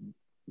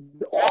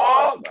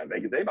 Oh,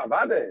 wegen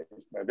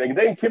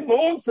dem kommt man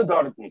uns zu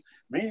dorten.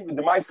 Wie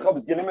die meisten haben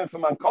es genommen von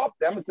meinem Kopf,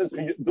 der muss es,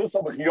 das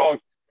habe ich ja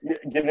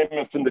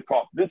genommen von der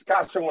Kopf. This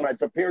question, when I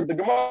prepared the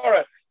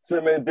Gemara,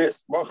 said me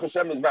this, Baruch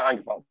Hashem is mir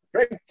eingefallen.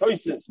 Frank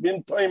Toises,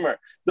 Wim Toimer,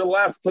 the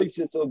last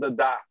Toises of the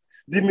Da.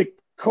 Die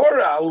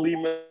Mikora,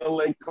 Lima,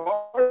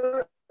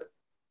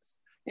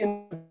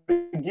 in the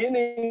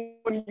beginning,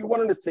 when you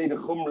wanted to say the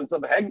Chumras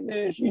of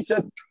Hegdish, you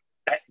said,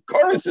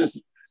 chorus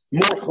is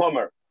more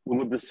Chumer.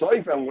 With the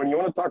Seif, and when you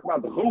want to talk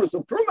about the Chumras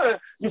of Truma,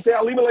 you say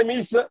Alima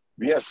Lemisa,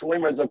 via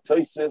Shlemers of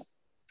Toises,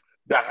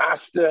 the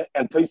Hashta,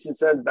 and Toises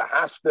says the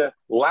Hashta,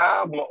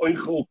 Lav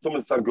Ma'oichel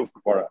Tumas Aguf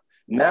Kapara.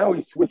 Now he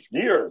switched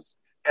gears.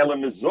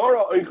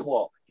 Elamizora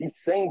Oichla, he's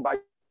saying by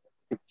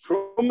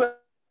Truma,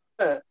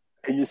 a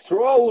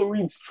Yisrael who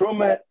reads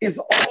Truma is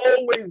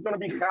always going to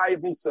be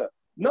Chayiv Misa.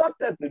 Not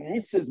that the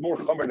Misa is more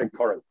Chomer than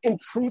Koras. In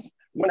truth,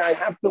 when I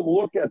have to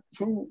look at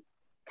two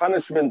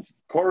punishments,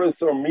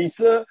 Koras or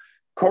Misa,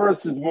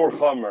 Chorus is more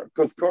chomer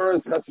because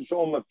chorus Chas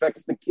v'Sholom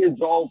affects the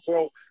kids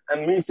also,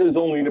 and Misa is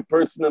only the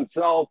person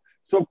himself.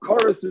 So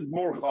chorus is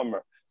more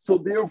chomer. So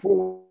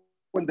therefore,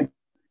 when the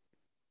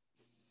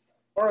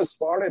chorus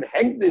started,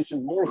 Hegdish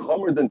is more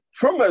chomer than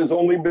Truma is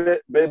only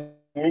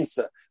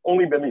Misa,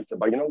 only Misa.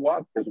 But you know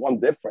what? There's one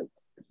difference.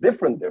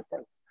 Different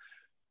difference.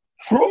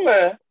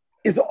 Truma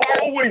is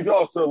always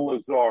also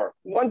Lazar.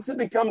 Once it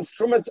becomes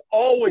Truma, it's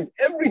always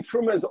every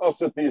Truma is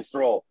also to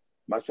Yisrael.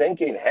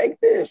 Mashenke in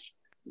Hegdish.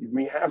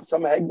 We have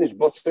some Hegdish,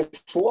 but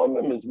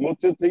Shlomim is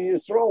mutter to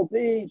Yisrael.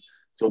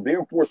 So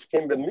therefore,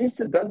 Shkem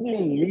b'misa doesn't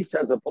mean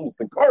Misa as opposed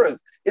to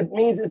Koras. It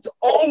means it's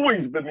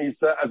always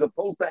b'misa as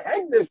opposed to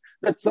Hegdish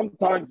that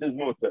sometimes is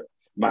mutter.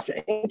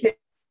 Mashenke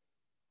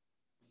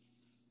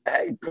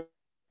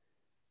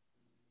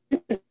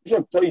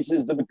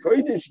says the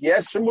Kodesh,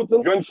 yes,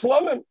 Shemutter, Gon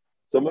Shlomim.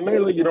 So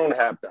Mamela, you don't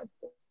have that.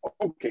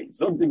 Okay,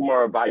 Zog the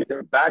Gemara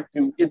weiter, back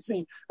to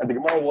Itzi, and the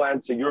Gemara will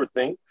answer your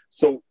thing.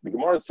 So the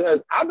Gemara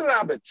says,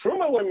 Adrabah,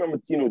 Truma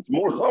loimamatinu, it's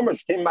more chomer,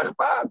 shkem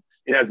machbaz.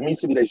 It has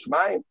misa b'dei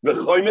shmayim,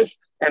 v'chomish,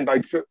 and by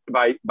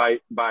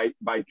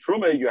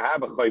Truma you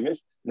have a chomish.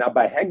 Now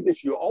by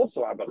Hegdish you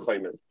also have a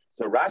chomish.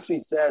 So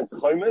Rashi says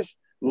chomish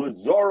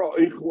l'zora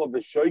oichla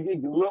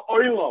v'shoigig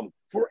l'oilam,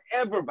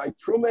 forever. By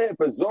Truma, if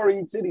a zora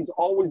eats it, he's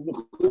always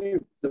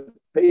mechuyev to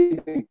pay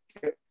the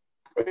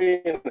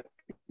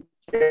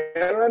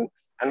keren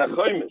and a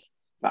chomish.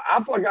 The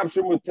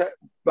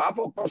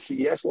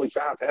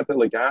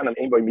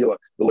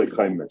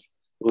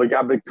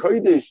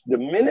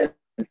minute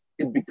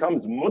it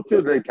becomes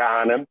mutter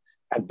rekanim,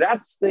 at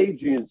that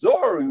stage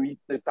Yizor who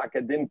eats this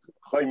takadin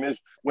chaimish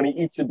when he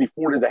eats it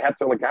before there's a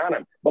heter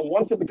lekanim. But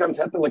once it becomes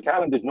heter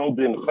lekanim, there's no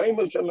din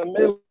chaimish in the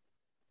middle.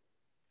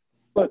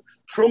 But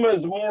Truma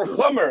is more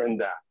chomer in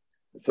that.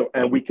 So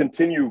and we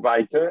continue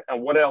weiter.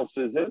 And what else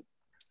is it?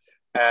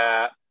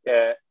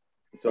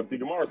 So the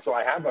Gemara, so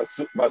I have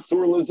Basur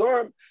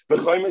Lazarim,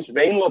 B'chomish,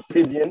 Vein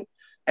Lopidyon,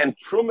 and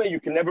Truma, you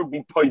can never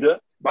be Poida.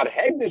 But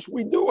Hegdish,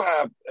 we do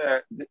have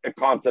a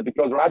concept,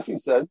 because Rashi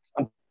says,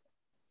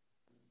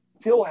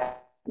 until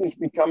Hegdish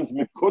becomes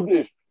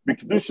Mekudish,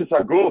 B'kedushas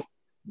Aguf,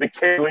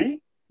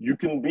 B'keli, you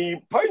can be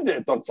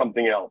Poida on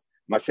something else.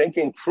 Mashenke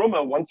in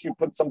Truma, once you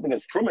put something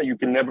as Truma, you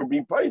can never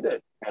be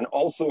Poida. And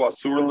also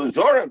Asur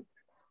Lazarim.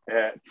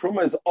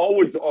 Truma is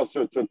always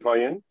Asur to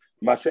Koyin.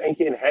 Mashenke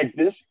in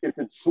Hegdish, if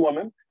it's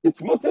Shlomim,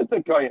 it's mutter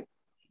to Koyin.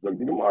 So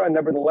the Gemara,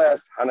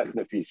 nevertheless, Hanach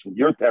Nefishin,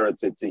 your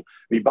teretz itzi.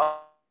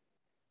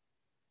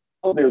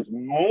 There's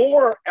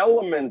more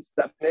elements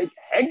that make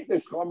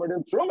Hegdish chomer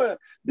than Truma.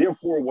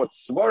 Therefore, what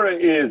Svara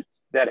is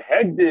that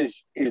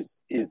Hegdish is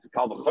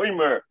Kal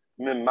v'chomer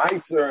min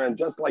Meiser, and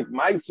just like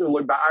Meiser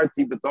lo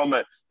ba'arti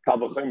b'toma Kal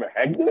v'chomer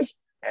Hegdish.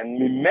 And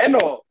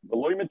mimeno, the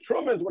loymet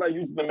truma is what I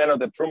use. Mimeno,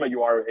 the truma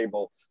you are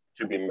able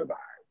to be mevar.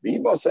 The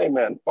Ibo say,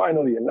 man,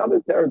 finally another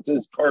teretz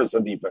is karas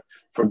adifa.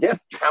 Forget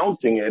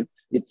counting it.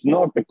 It's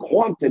not the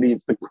quantity;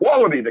 it's the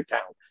quality to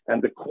count.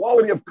 And the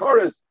quality of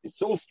karas is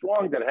so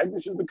strong that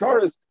hegdish is the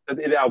karas that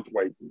it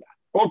outweighs that.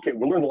 Okay,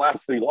 we'll learn the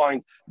last three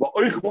lines. But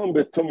if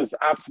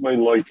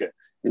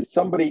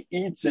somebody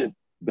eats it,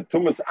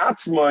 betumas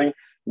atzmai,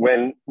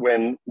 when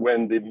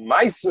the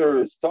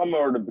meiser is tama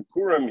or the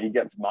bikurim, he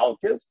gets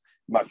malchus.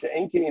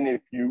 Masha'enkein,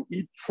 if you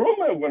eat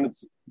truma, when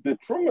it's the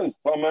truma is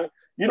tama,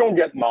 you don't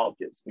get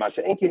malchus.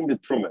 Masha'enkein the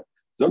truma.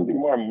 Something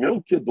more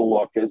milky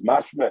the is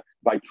mashma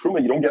by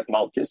truma, you don't get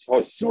malchus.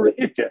 Hosura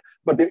ikke,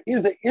 but there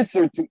is an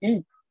isser to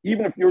eat,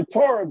 even if you're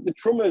Torah, the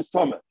truma is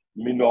tama.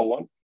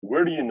 Minolan,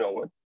 where do you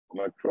know it?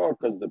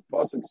 Because the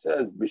pasuk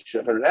says,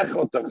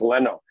 "B'sharecho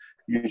tachleno."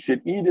 You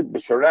should eat it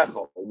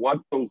b'sharecho. What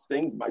those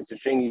things? By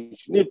sasheni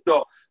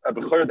shnito, a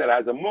b'chor that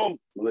has a mum.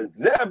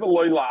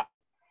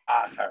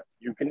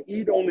 You can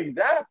eat only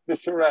that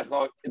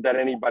b'sharecho that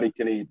anybody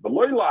can eat.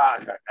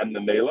 And the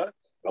mela,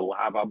 the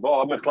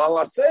lavabo mechlal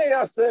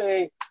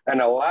asay,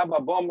 and a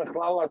lavabo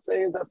mechlal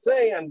asay is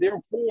asay, and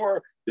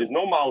therefore there's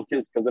no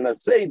malchus because an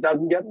asay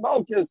doesn't get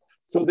malchus.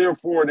 So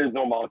therefore, there's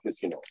no malchus,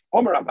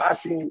 Omer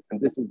Abashi, and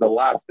this is the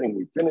last thing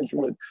we finish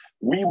with.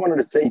 We wanted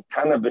to say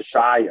Tana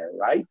B'Shaya,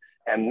 right?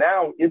 And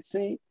now,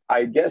 Itzi,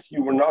 I guess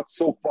you were not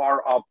so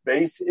far off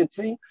base,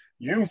 Itzi.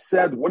 You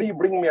said, what are you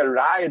bringing me a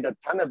raya, the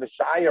Tana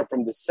B'Shaya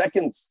from the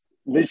second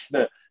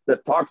Mishnah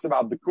that talks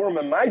about Bikurim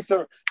and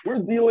Meiser? We're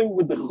dealing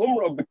with the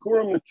Chumrah of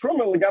Bikurim, the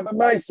Truma, L'Gaba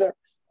Meiser.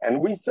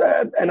 And we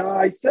said, and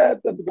I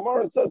said that the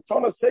Gemara says,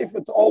 Tana Seif,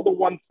 it's all the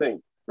one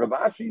thing. Rav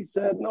Ashi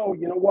said, no,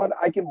 you know what?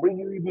 I can bring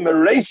you even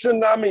Mereisha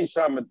Nami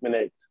Shamet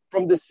Minei.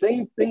 From the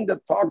same thing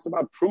that talks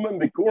about Truma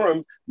and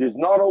Bikurim, there's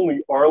not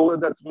only Arla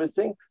that's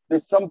missing,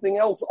 there's something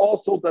else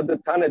also that the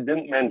Tana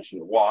didn't mention.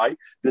 Why?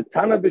 The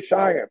Tana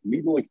B'Shaya,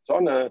 Midlik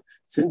Tana,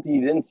 since he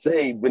didn't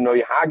say,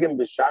 B'noi Hagem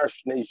B'Shar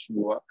Shnei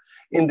Shmua.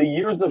 In the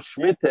years of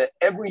Shemitah,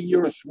 every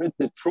year of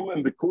Shemitah, Truma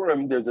and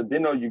Bikurim, there's a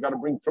dinner, you got to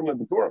bring Truma and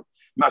Bikurim.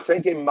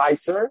 Mashenke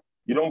Meiser,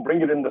 you don't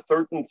bring it in the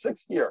third and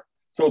sixth year.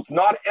 So it's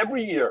not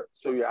every year.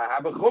 So you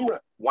have a chumrah.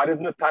 Why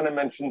doesn't the Tana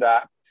mention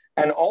that?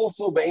 And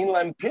also bein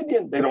lam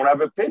pidyon, they don't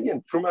have a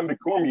pidyon. Truma and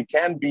bikurim, you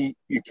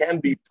can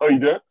be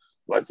poida,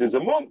 unless there's a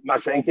mum.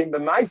 Mashenkim the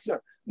meiser.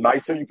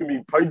 Meiser, you can be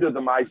poida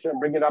the meiser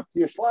and bring it up to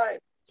your shlai.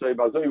 So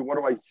what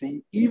do I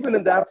see? Even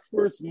in that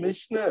first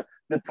Mishnah,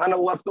 the Tana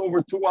left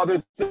over two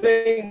other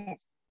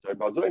things.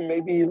 So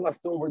maybe he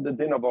left over the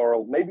din of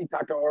oral. Maybe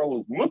Taka oral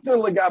is mutter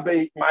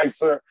legabe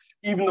meiser,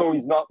 even though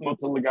he's not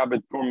mutter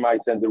legabe kur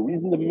meiser. And the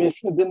reason the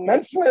Mishnah didn't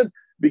mention it,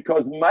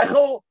 because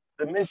Michael,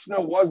 the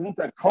Mishnah wasn't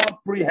a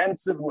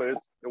comprehensive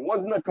list. It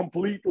wasn't a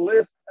complete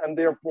list, and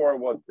therefore it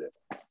was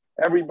this.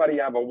 Everybody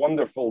have a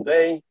wonderful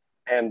day,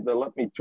 and let me